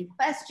there are any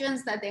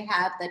questions that they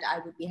have, that I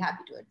would be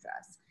happy to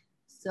address.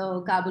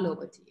 So Kabul,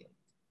 over to you.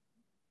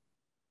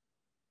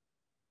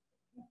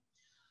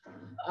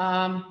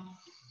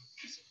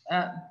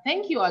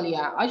 Thank you,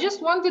 Alia. I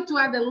just wanted to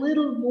add a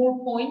little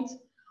more point.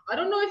 I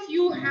don't know if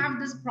you have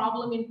this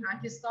problem in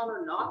Pakistan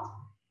or not,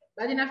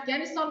 but in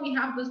Afghanistan, we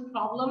have this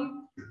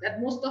problem that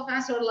most of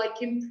us are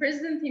like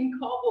imprisoned in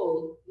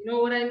Kabul. You know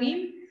what I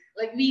mean?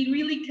 Like we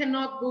really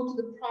cannot go to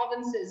the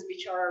provinces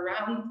which are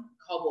around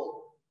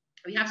Kabul.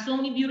 We have so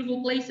many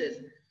beautiful places.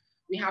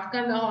 We have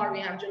Kandahar, we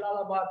have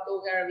Jalalabad,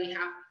 Logar, we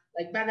have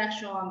like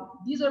Badakhshan.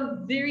 These are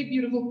very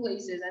beautiful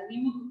places, and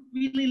we would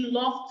really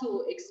love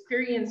to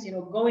experience,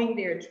 going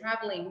there,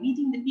 traveling,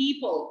 meeting the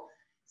people,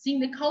 seeing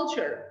the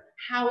culture.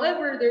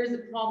 However, there's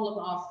a problem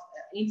of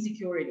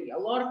insecurity. A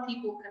lot of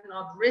people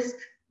cannot risk,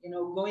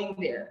 going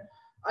there.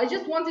 I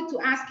just wanted to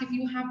ask if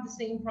you have the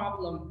same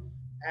problem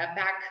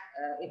back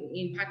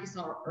in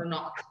Pakistan or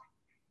not.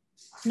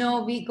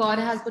 No, God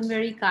has been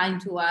very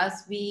kind to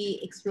us. We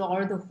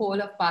explore the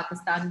whole of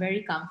Pakistan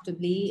very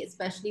comfortably,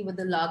 especially with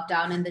the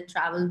lockdown and the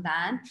travel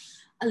ban.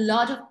 A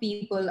lot of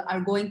people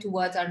are going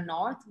towards our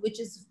north,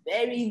 which is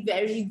very,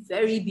 very,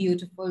 very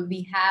beautiful.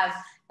 We have,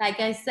 like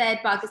I said,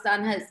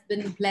 Pakistan has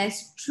been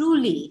blessed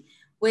truly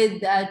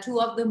with two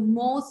of the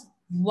most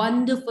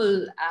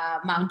wonderful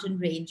mountain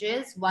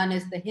ranges. One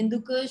is the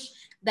Hindu Kush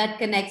that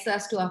connects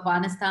us to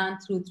Afghanistan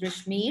through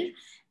Trishmir.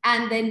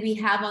 And then we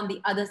have on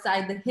the other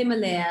side the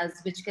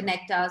Himalayas, which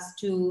connect us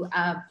to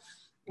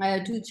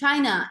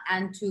China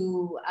and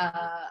to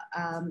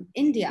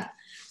India.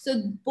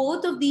 So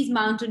both of these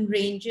mountain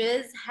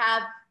ranges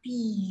have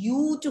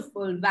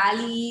beautiful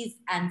valleys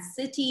and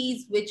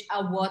cities which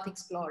are worth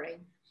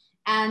exploring.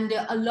 And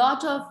a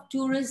lot of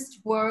tourist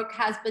work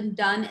has been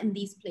done in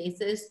these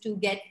places to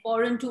get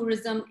foreign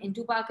tourism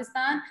into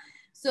Pakistan.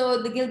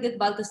 So the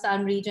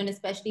Gilgit-Baltistan region,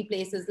 especially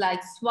places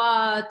like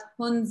Swat,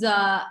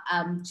 Hunza,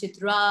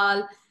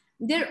 Chitral,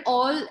 they're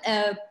all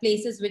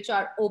places which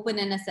are open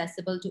and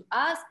accessible to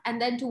us.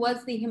 And then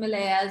towards the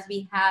Himalayas,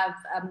 we have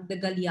the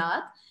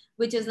Galiyat,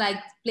 which is like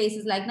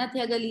places like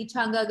Nathia Gali,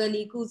 Changa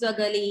Gali, Kuza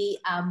Gali,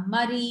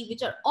 Murray,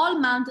 which are all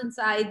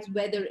mountainsides.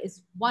 Weather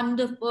is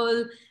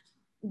wonderful.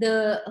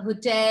 The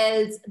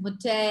hotels,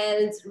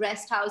 motels,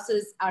 rest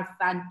houses are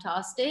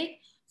fantastic.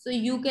 So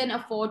you can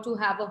afford to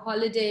have a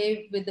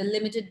holiday with a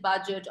limited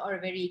budget or a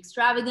very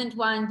extravagant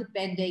one,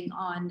 depending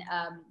on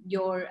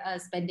your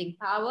spending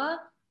power.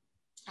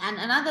 And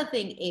another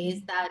thing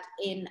is that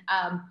in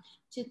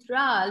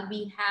Chitral,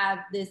 we have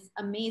this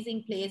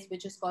amazing place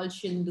which is called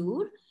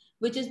Shindur,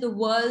 which is the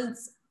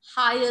world's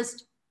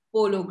highest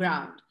polo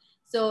ground.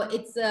 So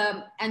it's,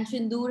 and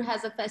Shindur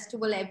has a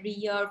festival every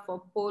year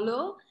for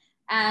polo.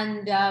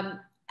 And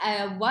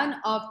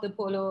one of the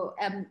polo,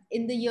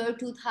 in the year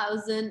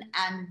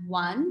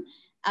 2001,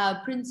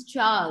 Prince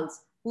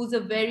Charles, who's a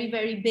very,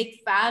 very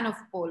big fan of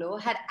polo,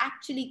 had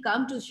actually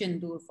come to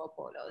Shindur for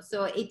polo.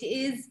 So it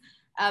is,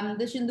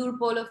 the Shindur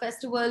Polo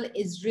Festival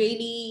is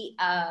really,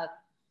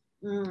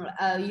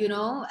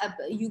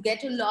 you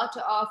get a lot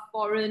of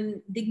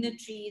foreign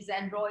dignitaries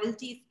and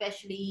royalty,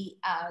 especially,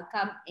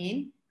 come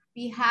in.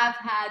 We have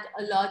had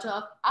a lot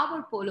of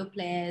our polo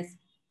players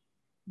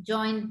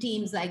join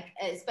teams like,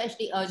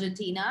 especially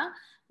Argentina,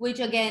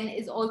 which again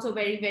is also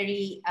very,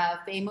 very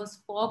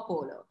famous for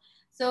polo.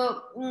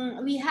 So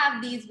we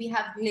have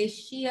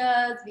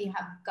glaciers, we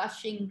have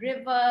gushing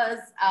rivers,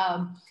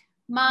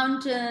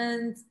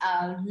 mountains,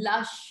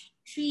 lush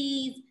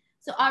trees.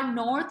 So our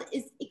north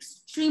is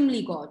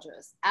extremely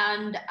gorgeous,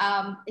 and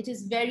it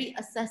is very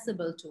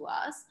accessible to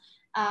us.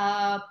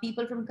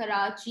 People from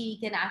Karachi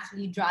can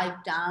actually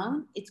drive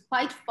down. It's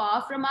quite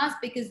far from us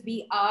because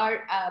we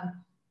are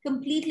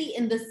completely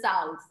in the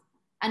south,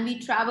 and we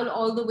travel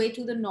all the way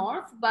to the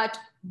north, but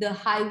the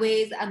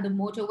highways and the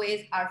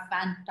motorways are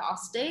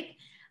fantastic.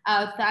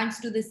 Thanks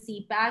to the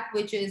CPAC,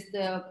 which is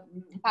the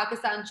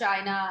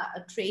Pakistan-China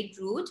trade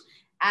route.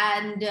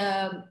 And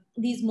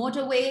these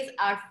motorways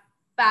are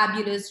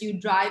fabulous. You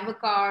drive a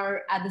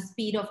car at the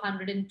speed of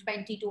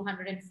 120 to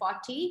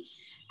 140.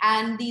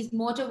 And these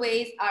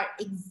motorways are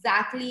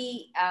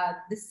exactly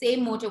the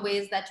same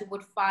motorways that you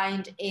would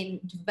find in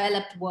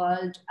developed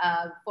world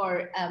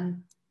for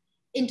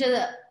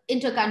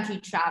inter-country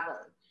travel.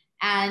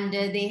 And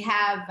they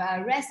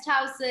have rest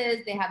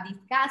houses, they have these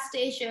gas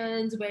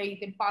stations where you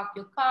can park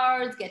your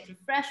cars, get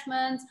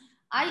refreshments.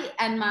 I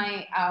and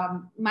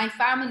my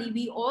family,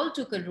 we all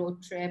took a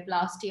road trip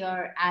last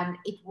year, and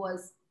it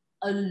was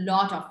a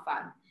lot of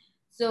fun.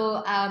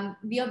 So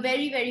we are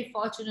very, very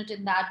fortunate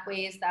in that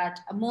way, is that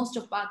most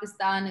of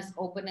Pakistan is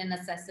open and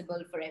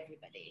accessible for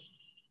everybody.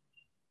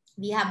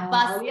 We have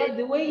buses, Yeah,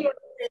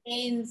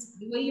 trains.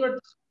 the way you're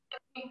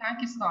describing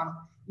Pakistan,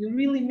 you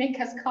really make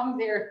us come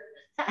there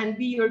and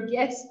be your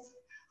guests.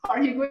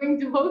 Are you going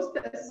to host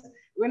us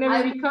whenever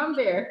I we come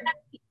there?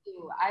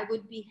 I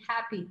would be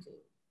happy to.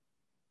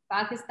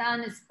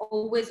 Pakistan is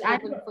always I,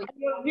 open for you.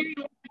 you're very,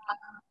 you're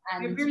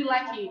And very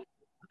lucky.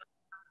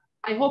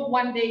 I hope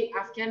one day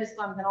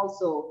Afghanistan can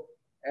also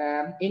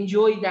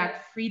enjoy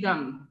that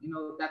freedom, you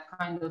know, that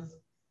kind of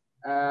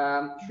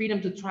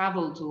freedom to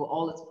travel to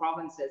all its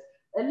provinces.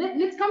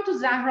 Let's come to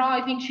Zahra.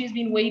 I think she's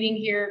been waiting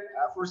here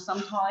for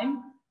some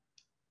time.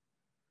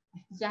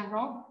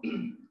 Zahra?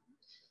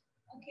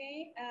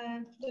 Okay,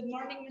 good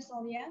morning, Miss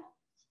Alia.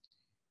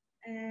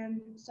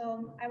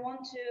 So I want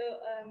to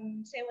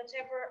say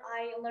whatever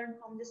I learned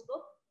from this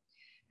book.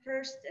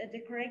 First, the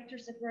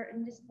characters that were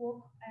in this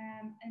book,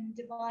 and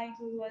Dubai,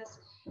 who was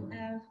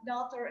the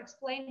author,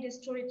 explained the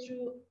story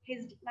through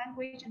his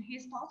language and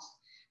his thoughts,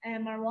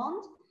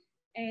 Marwan.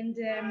 And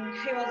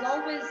he was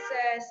always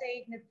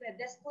saying that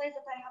this place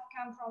that I have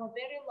come from a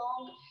very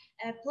long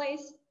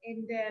place,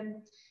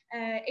 and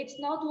it's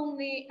not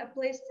only a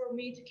place for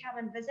me to come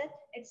and visit.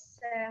 It's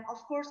of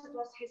course it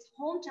was his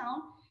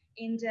hometown,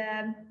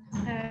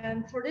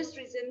 and for this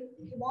reason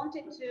he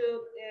wanted to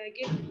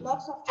give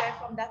lots of joy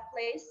from that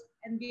place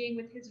and being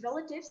with his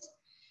relatives.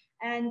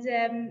 And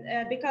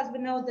because we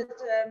know that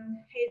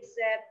his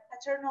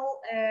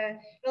paternal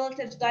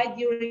relatives died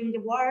during the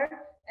war,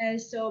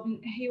 so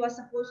he was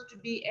supposed to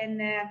be in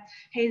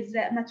his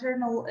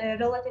maternal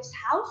relative's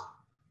house,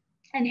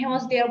 and he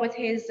was there with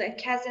his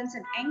cousins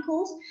and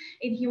uncles,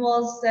 and he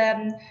was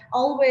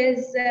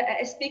always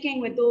speaking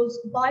with those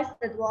boys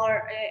that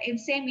were in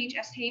same age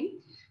as him.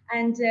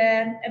 And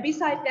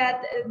beside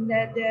that,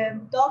 the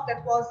dog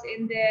that was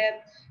in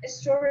the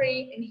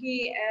story, and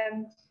he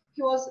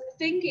was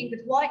thinking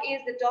that why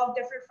is the dog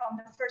different from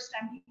the first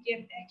time he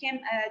came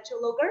to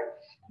Logar,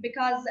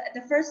 because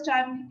the first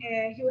time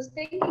he was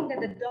thinking that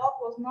the dog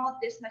was not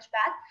this much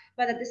bad,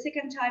 but at the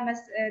second time as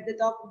the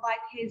dog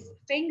bite his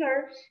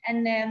finger,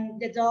 and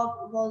the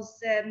dog was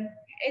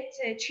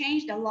it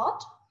changed a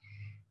lot.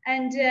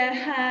 And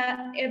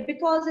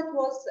because it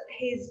was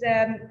his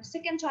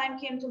second time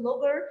came to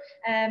Logar,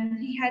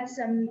 he had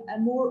some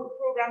more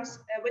programs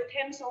with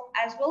himself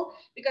as well,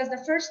 because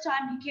the first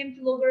time he came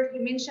to Logar, he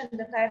mentioned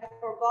that I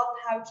forgot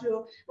how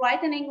to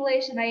write in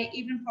English, and I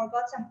even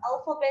forgot some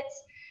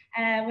alphabets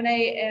when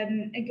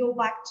I go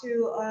back to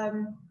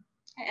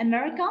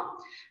America.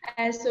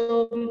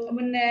 So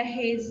when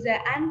his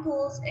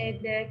uncles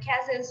and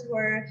cousins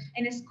were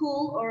in a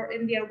school or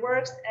in their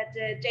works at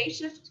the day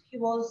shift, he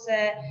was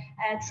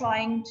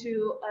trying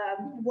to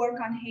work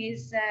on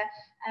his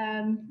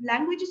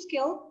language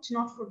skill to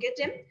not forget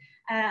him,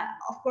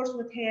 of course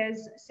with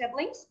his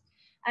siblings.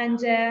 And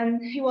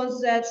he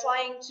was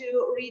trying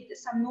to read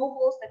some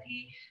novels that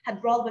he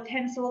had brought with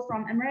himself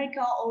from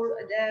America, or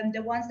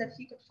the ones that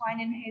he could find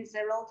in his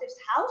relative's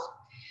house.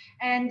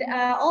 And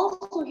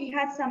also he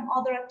had some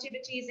other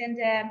activities in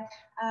the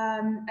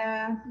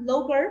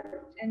Logar,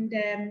 and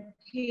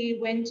he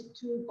went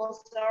to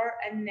Bazaar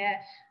and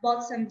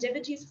bought some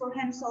DVDs for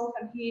himself,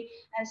 and he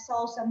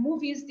saw some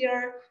movies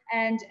there,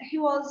 and he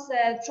was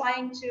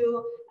trying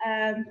to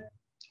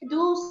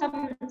do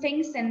some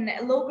things in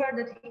Logar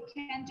that he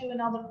can't do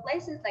in other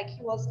places. Like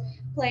he was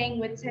playing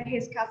with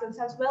his cousins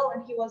as well,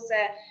 and he was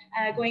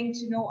going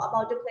to know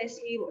about the place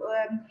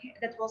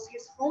that was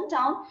his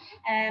hometown.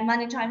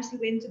 Many times he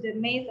went to the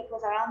maze that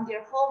was around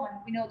their home,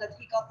 and we know that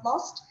he got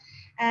lost.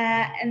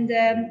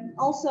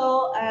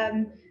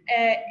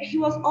 He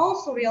was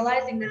also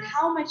realizing that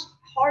how much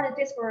hard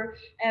it is for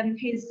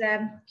his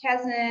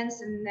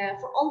cousins and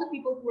for all the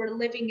people who were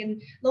living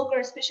in Logar,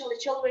 especially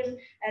children,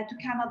 to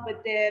come up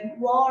with the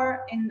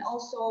war and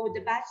also with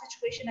the bad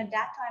situation at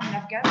that time in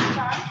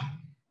Afghanistan.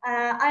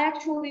 I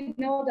actually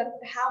know that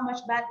how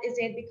much bad is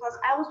it, because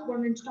I was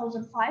born in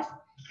 2005,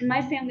 and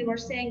my family were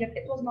saying that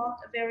it was not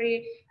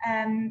very,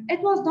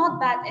 it was not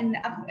bad in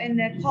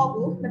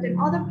Kabul, but in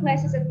other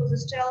places it was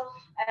still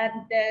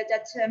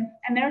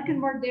American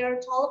were there,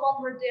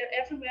 Taliban were there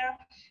everywhere.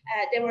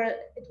 It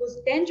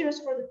was dangerous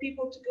for the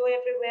people to go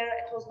everywhere.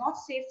 It was not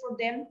safe for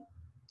them.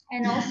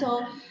 And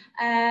also,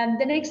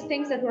 the next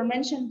things that were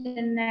mentioned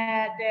in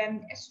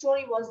the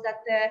story was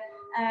that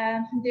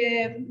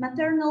the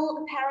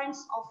maternal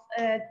parents of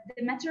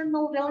the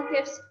maternal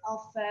relatives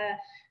of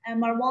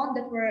Marwan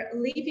that were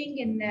living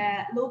in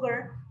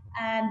Logar,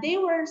 they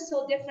were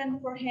so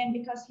different for him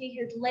because he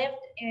had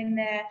lived in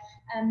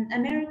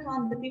America,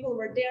 and the people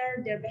were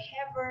there, their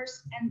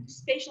behaviors, and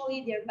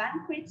especially their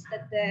banquets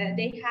that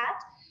they had,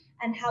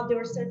 and how they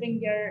were serving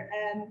their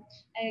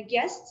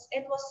guests.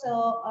 It was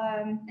so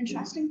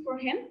interesting for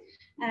him.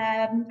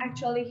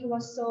 Actually, he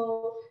was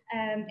so,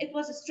 it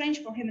was strange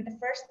for him at the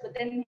first, but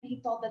then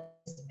he thought that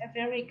it's a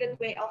very good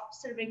way of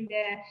serving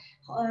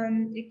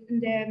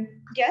the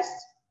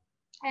guests.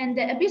 And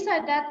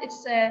beside that,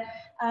 it's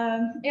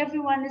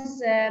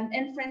everyone's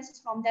inferences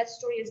from that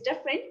story is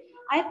different.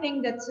 I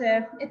think that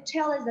it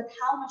tells us that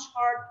how much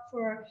hard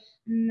for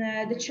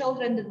the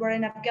children that were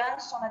in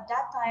Afghanistan at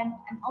that time,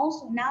 and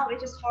also now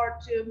it is hard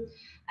to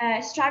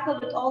struggle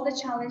with all the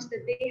challenges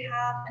that they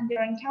have and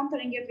they're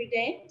encountering every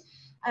day.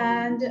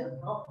 And the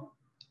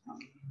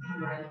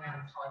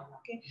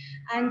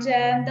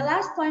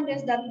last point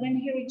is that when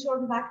he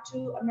returned back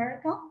to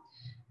America,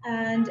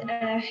 and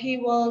he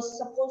was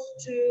supposed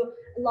to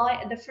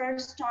lie the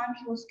first time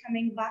he was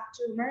coming back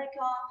to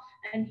America,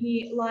 and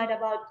he lied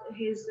about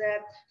his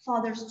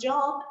father's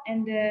job,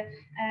 and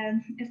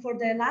for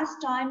the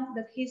last time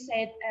that he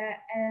said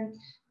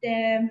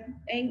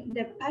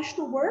the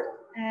Pashto word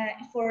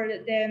for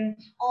the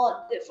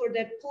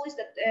police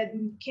that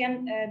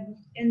came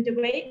in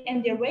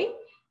their way.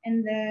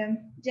 And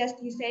just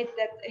he said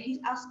that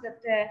he asked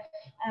that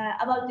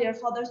about their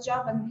father's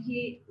job, and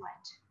he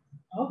lied.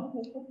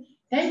 Okay.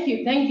 Thank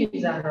you,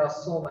 Zahra,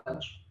 so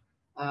much.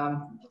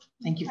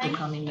 Thank you for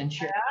coming and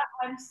sharing.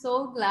 I'm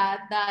so glad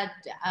that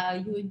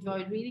you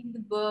enjoyed reading the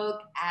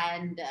book,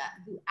 and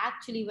you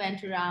actually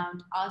went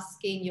around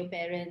asking your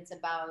parents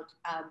about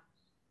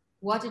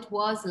what it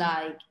was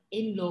like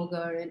in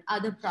Logar and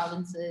other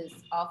provinces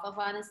of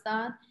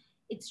Afghanistan.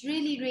 It's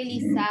really, really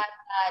sad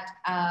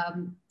that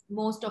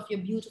most of your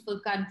beautiful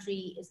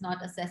country is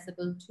not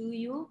accessible to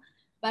you.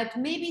 But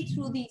maybe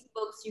through these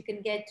books, you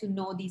can get to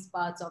know these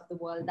parts of the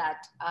world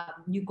that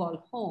you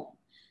call home.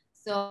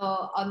 So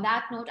on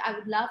that note, I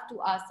would love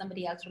to ask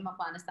somebody else from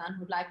Afghanistan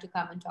who'd like to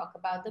come and talk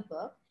about the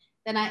book.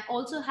 Then I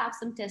also have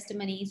some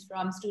testimonies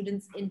from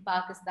students in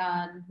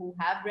Pakistan who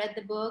have read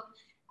the book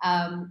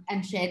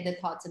and shared their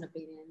thoughts and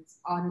opinions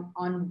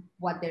on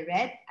what they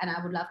read. And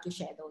I would love to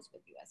share those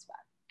with you as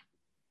well.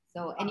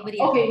 So anybody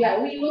else? Okay,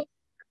 yeah, we will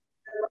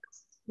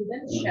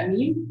student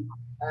Shamim,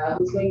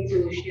 who's going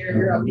to share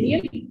her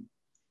opinion.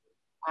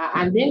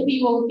 And then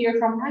we will hear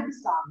from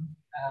Pakistan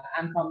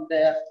and from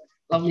the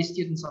lovely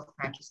students of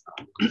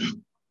Pakistan.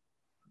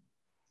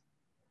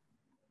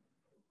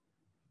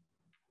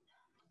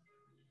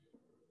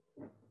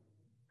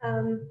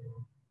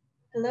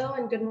 Hello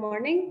and good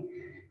morning.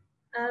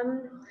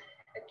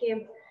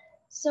 Okay,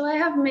 so I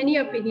have many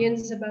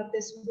opinions about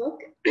this book.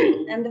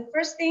 And the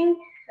first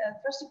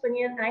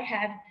opinion I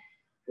had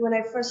when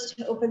I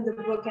first opened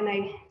the book and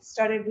I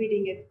started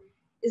reading it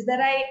is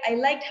that I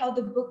liked how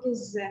the book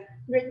is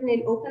written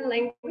in open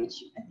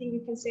language. I think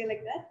you can say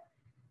like that.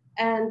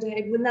 And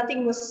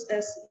nothing was,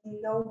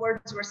 no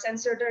words were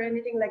censored or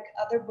anything like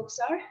other books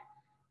are.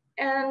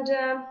 And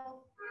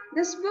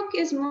this book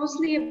is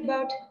mostly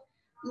about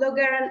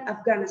Logar and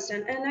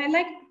Afghanistan. And I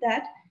like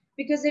that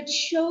because it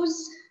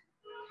shows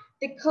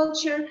the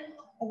culture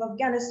of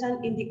Afghanistan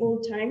in the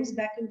old times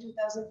back in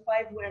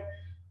 2005, where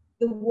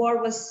the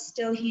war was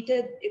still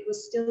heated, it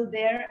was still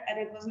there, and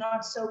it was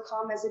not so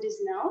calm as it is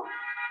now,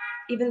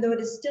 even though it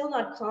is still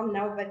not calm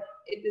now, but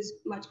it is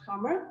much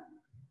calmer.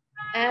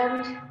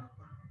 And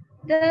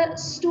The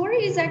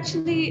story is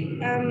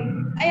actually,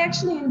 I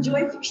actually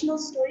enjoy fictional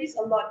stories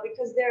a lot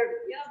because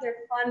they're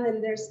fun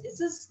and it's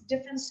this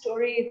different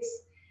story.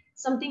 It's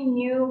something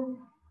new,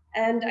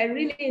 and I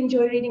really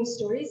enjoy reading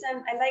stories.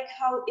 And I like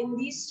how in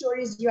these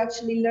stories you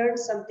actually learn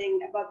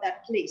something about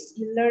that place.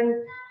 You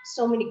learn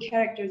so many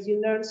characters.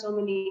 You learn so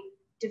many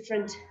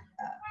different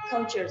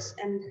cultures.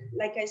 And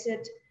like I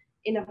said,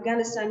 in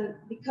Afghanistan,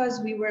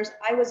 because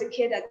I was a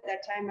kid at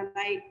that time, and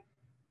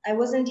I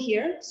wasn't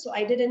here, so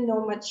I didn't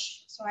know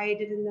much. So I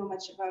didn't know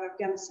much about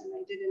Afghanistan.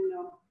 I didn't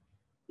know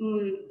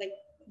like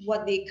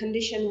what the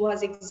condition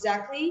was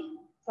exactly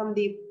from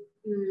the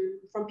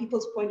from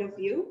people's point of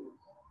view.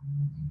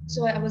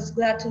 So I was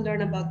glad to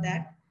learn about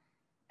that.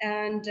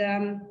 And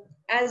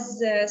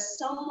as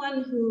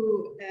someone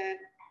who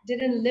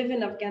didn't live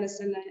in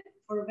Afghanistan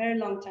for a very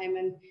long time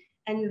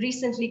and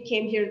recently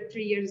came here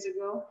 3 years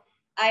ago,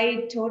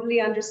 I totally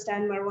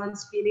understand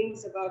Marwan's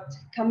feelings about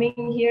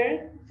coming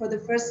here for the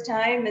first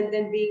time and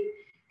then being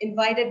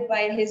invited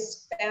by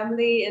his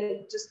family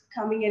and just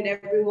coming and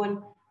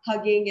everyone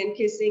hugging and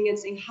kissing and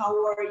saying, "How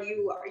are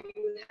you? Are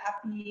you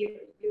happy?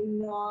 Are you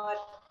not?"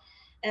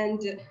 And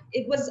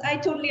I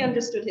totally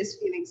understood his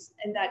feelings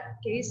in that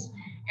case.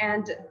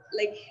 And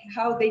like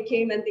how they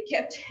came and they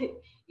kept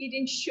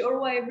eating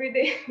shorwa every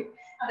day.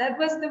 That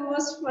was the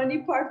most funny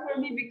part for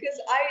me because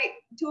I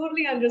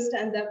totally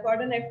understand that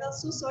part, and I felt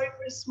so sorry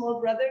for his small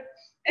brother.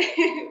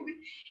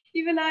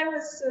 Even I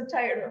was so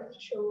tired of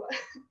shorwa.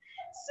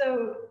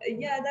 So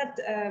yeah,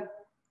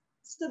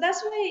 so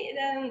that's why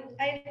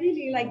I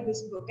really like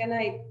this book. And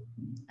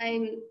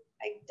I'm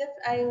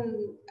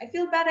I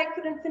feel bad I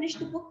couldn't finish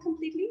the book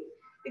completely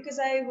because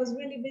I was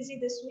really busy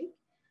this week.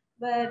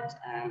 But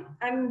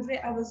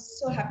I was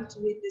so happy to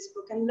read this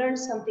book and learn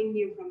something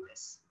new from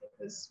this. It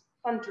was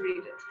fun to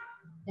read it.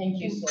 Thank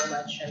you so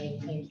much, Shani.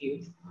 Thank you.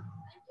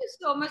 Thank you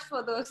so much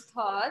for those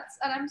thoughts.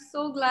 And I'm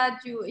so glad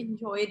you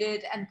enjoyed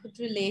it and could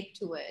relate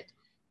to it.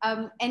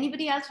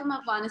 Anybody else from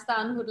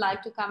Afghanistan who'd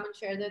like to come and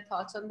share their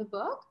thoughts on the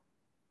book?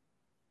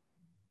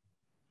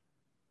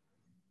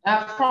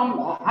 From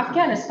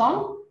Afghanistan?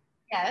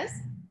 Yes.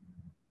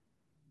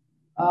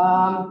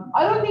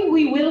 I don't think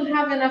we will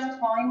have enough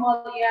time,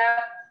 Malia,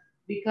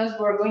 because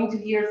we're going to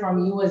hear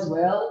from you as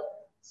well.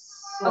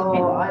 So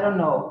okay. I don't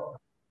know.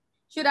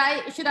 Should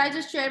I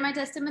just share my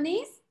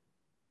testimonies?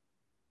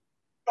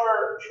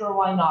 Sure,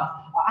 why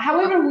not?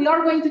 However, we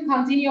are going to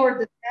continue our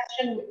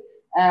discussion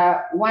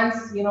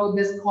once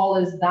this call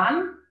is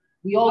done.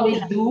 We always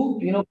do,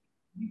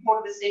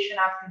 before the session,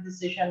 after the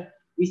session,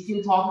 we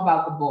still talk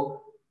about the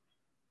book.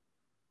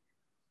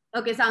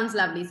 Okay, sounds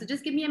lovely. So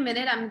just give me a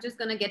minute. I'm just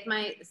gonna get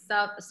my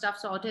stuff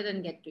sorted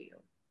and get to you.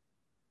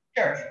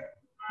 Sure.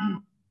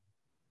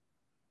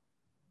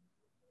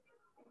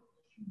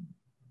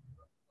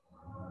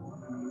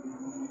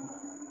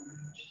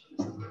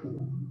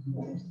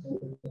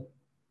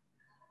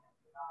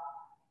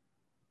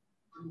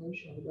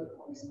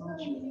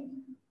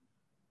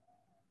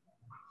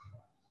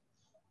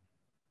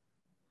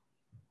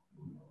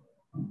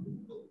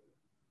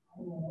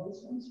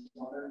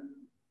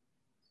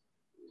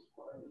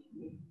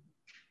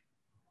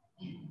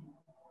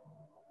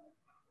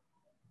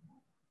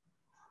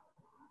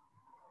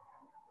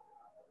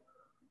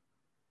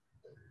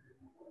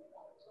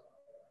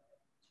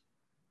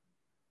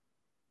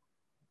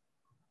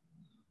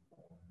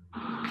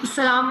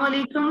 Assalamu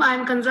alaikum.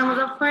 I'm Kanza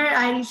Muzaffar.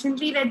 I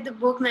recently read the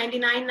book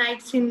 99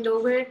 Nights in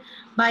Dover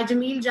by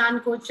Jamil Jan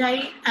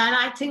Kochai, and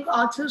I think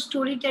author's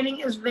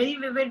storytelling is very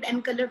vivid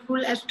and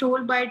colorful as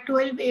told by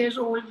 12 years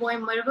old boy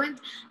Marwan.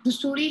 The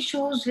story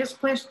shows his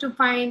quest to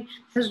find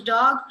his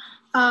dog.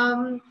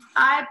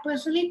 I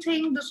personally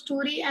think the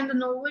story and the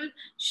novel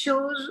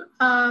shows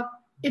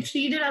its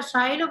reader a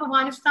side of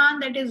Afghanistan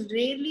that is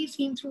rarely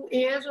seen through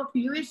years of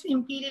US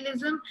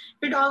imperialism.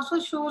 It also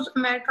shows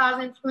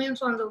America's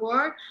influence on the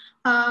world.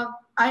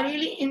 I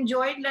really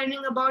enjoyed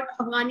learning about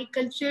Afghani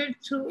culture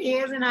through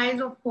ears and eyes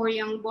of 4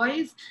 young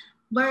boys,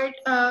 but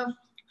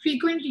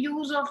frequent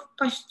use of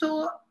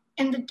Pashto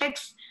in the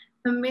text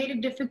made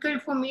it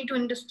difficult for me to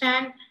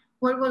understand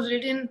what was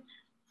written,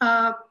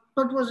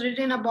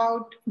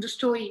 about the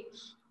story.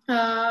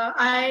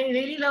 I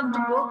really love the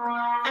book,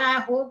 and I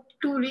hope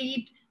to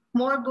read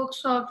more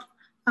books of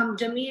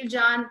Jamil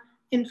Jan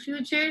in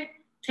future.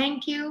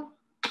 Thank you.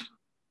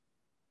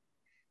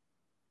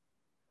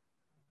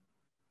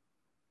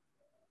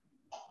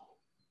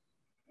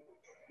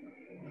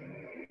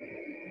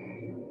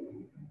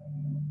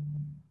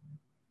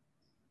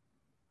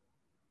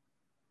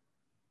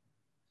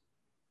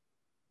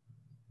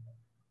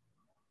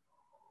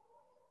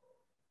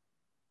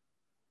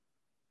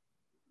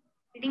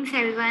 Greetings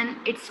everyone,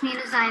 it's me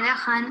Nuzaina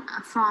Khan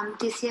from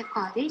TCF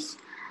College.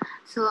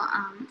 So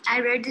I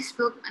read this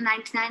book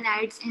 99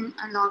 Nights in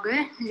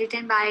Lahore,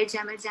 written by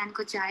Jamil Jan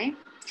Kochai.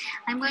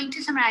 I'm going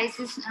to summarize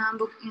this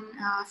book in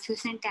a few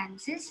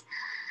sentences.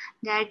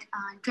 That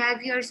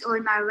 12 years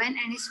old Marwan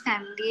and his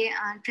family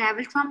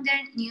traveled from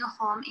their new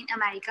home in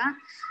America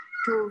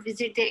to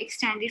visit their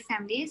extended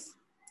families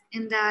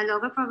in the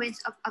Lahore province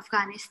of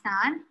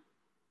Afghanistan.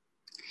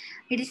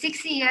 It is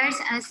 6 years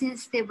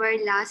since they were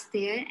last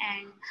there,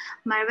 and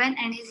Marwan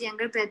and his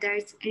younger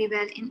brothers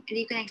rebelled in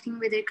reconnecting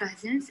with their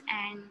cousins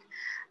and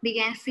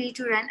began free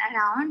to run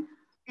around.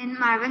 Then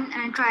Marwan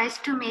tries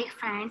to make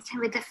friends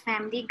with the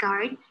family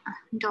guard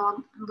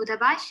dog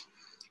Budabash.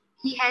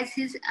 He has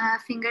his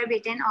finger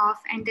bitten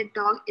off and the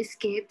dog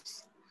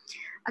escapes.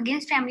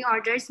 Against family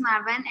orders,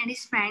 Marwan and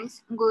his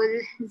friends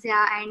Gul,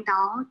 Zia and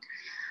Daud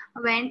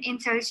went in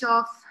search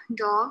of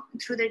dog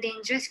through the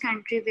dangerous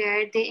country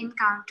where they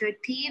encountered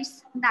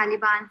thieves,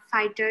 Taliban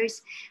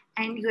fighters,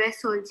 and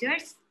US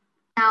soldiers.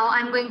 Now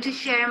I'm going to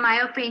share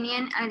my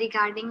opinion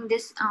regarding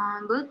this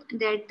book,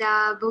 that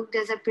the book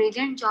does a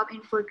brilliant job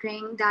in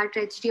portraying the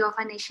tragedy of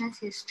a nation's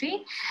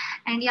history.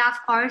 And yeah, of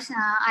course,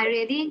 I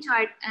really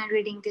enjoyed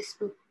reading this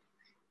book.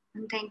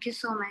 And thank you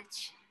so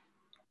much.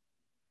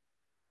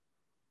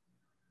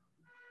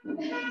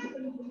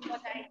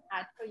 What I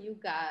had for you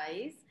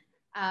guys.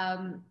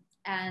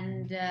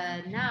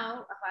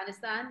 Now,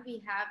 Afghanistan,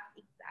 we have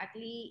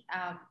exactly,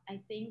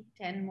 I think,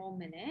 10 more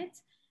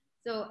minutes.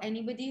 So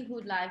anybody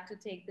who'd like to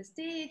take the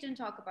stage and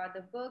talk about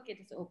the book, it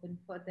is open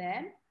for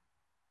them.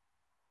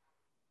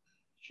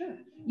 Sure.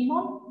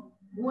 Iman,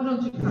 why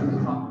don't you start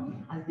us off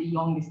as the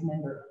youngest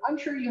member? I'm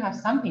sure you have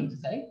something to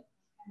say.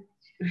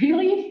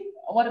 Really?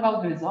 What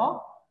about Reza?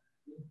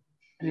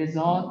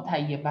 Reza,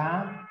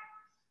 Tayyiba,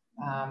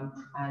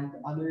 and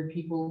other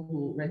people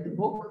who read the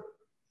book?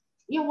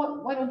 Yeah,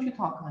 why don't you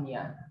talk,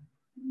 Anya?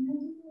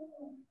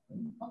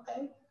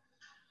 Okay.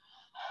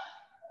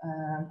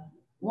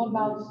 What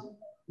about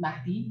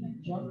Mahdi?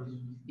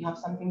 John, you have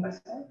something to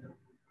say?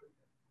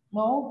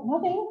 No,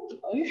 nothing.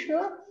 Are you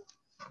sure?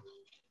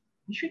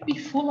 You should be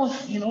full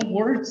of,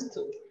 words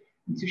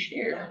to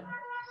share.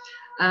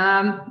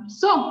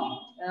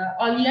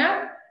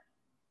 Alia,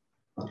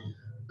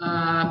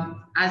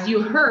 as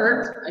you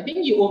heard, I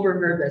think you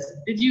overheard us.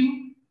 Did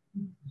you?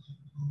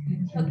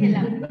 Okay,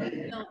 no,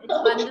 it's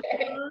wonderful.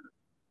 Okay.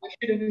 I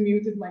should have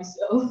muted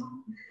myself.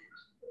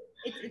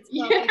 It's perfect.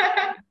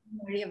 Yeah.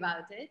 Don't worry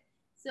about it.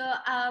 So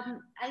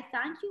I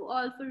thank you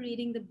all for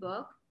reading the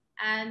book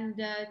and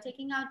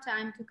taking out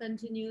time to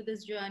continue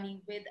this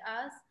journey with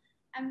us.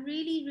 I'm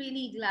really,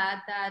 really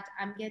glad that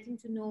I'm getting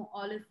to know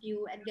all of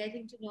you and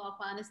getting to know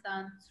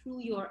Afghanistan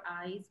through your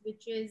eyes,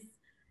 which is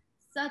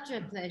such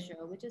a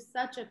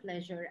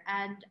pleasure.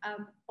 And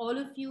all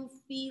of you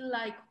feel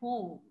like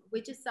home,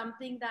 which is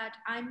something that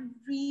I'm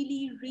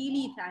really,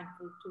 really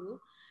thankful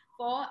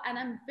for. And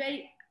I'm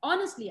very,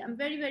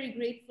 very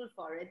grateful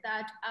for it,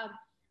 that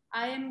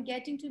I am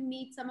getting to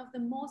meet some of the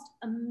most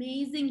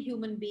amazing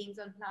human beings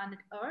on planet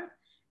Earth,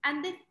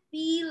 and they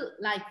feel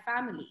like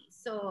family.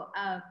 So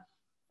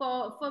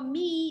for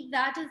me,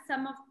 that is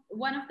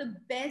one of the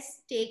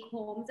best take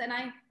homes, and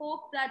I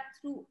hope that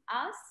through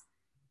us,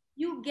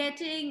 you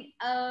getting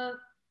a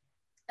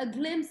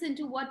glimpse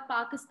into what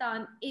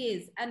Pakistan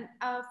is. And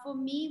for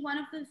me, one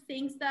of the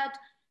things that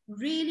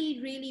really,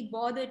 really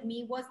bothered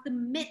me was the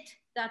myth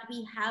that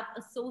we have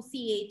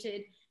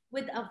associated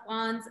with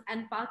Afghans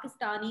and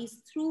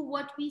Pakistanis through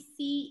what we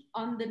see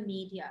on the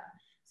media.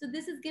 So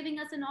this is giving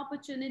us an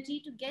opportunity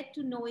to get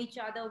to know each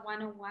other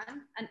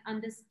one-on-one and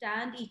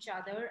understand each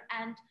other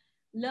and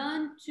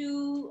learn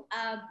to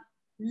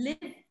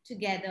live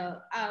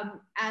together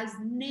as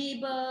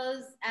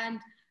neighbors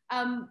and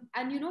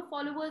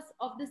followers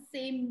of the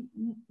same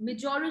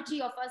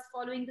majority of us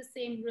following the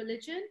same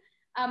religion.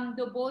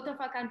 Though both of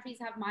our countries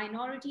have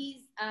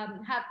minorities,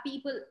 have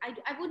people,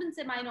 I wouldn't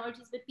say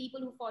minorities, but people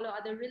who follow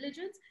other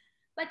religions.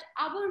 But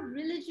our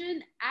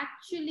religion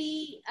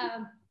actually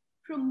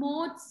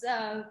promotes,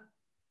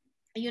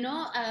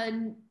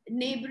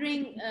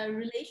 neighboring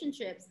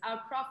relationships.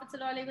 Our Prophet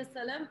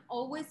ﷺ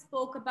always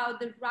spoke about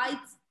the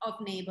rights of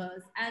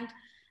neighbors. And,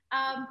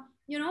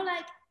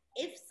 like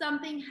if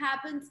something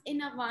happens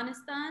in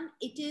Afghanistan,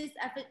 it is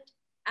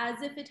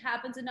as if it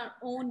happens in our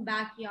own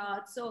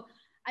backyard. So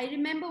I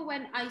remember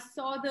when I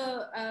saw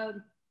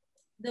the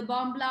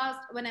bomb blast,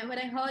 when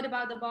I heard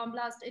about the bomb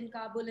blast in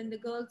Kabul in the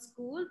girls'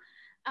 school,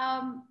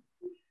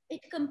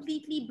 it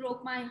completely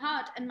broke my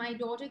heart. And my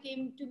daughter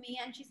came to me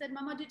and she said,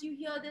 "Mama, did you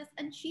hear this?"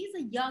 And she's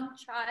a young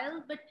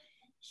child, but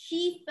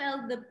she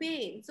felt the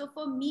pain. So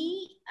for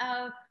me,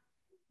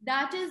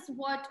 that is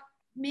what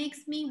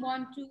makes me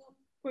want to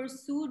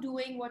pursue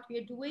doing what we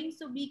are doing,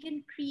 so we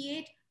can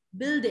create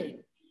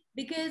building.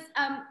 Because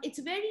it's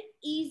very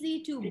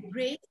easy to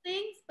break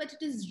things, but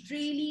it is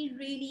really,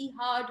 really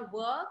hard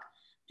work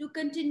to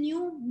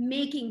continue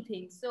making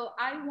things. So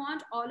I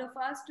want all of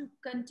us to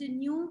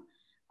continue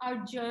our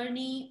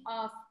journey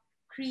of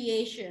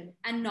creation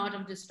and not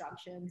of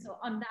destruction. So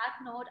on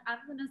that note, I'm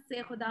going to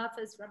say Khuda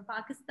Hafiz from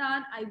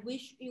Pakistan. I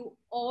wish you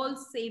all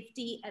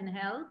safety and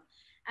health,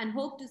 and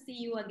hope to see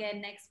you again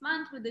next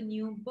month with a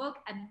new book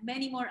and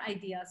many more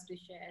ideas to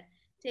share.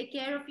 Take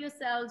care of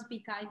yourselves. Be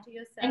kind to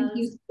yourselves. Thank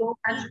you so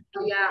much.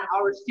 Yeah,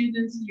 our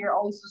students here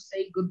also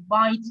say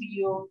goodbye to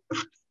you.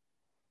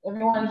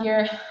 Everyone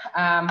here,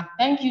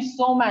 thank you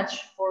so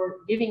much for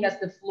giving us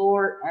the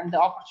floor and the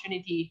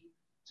opportunity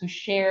to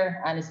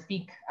share and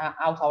speak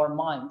out our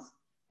minds.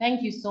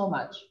 Thank you so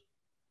much.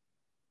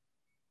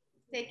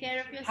 Take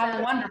care of yourself. Have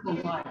a wonderful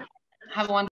time. Have a wonderful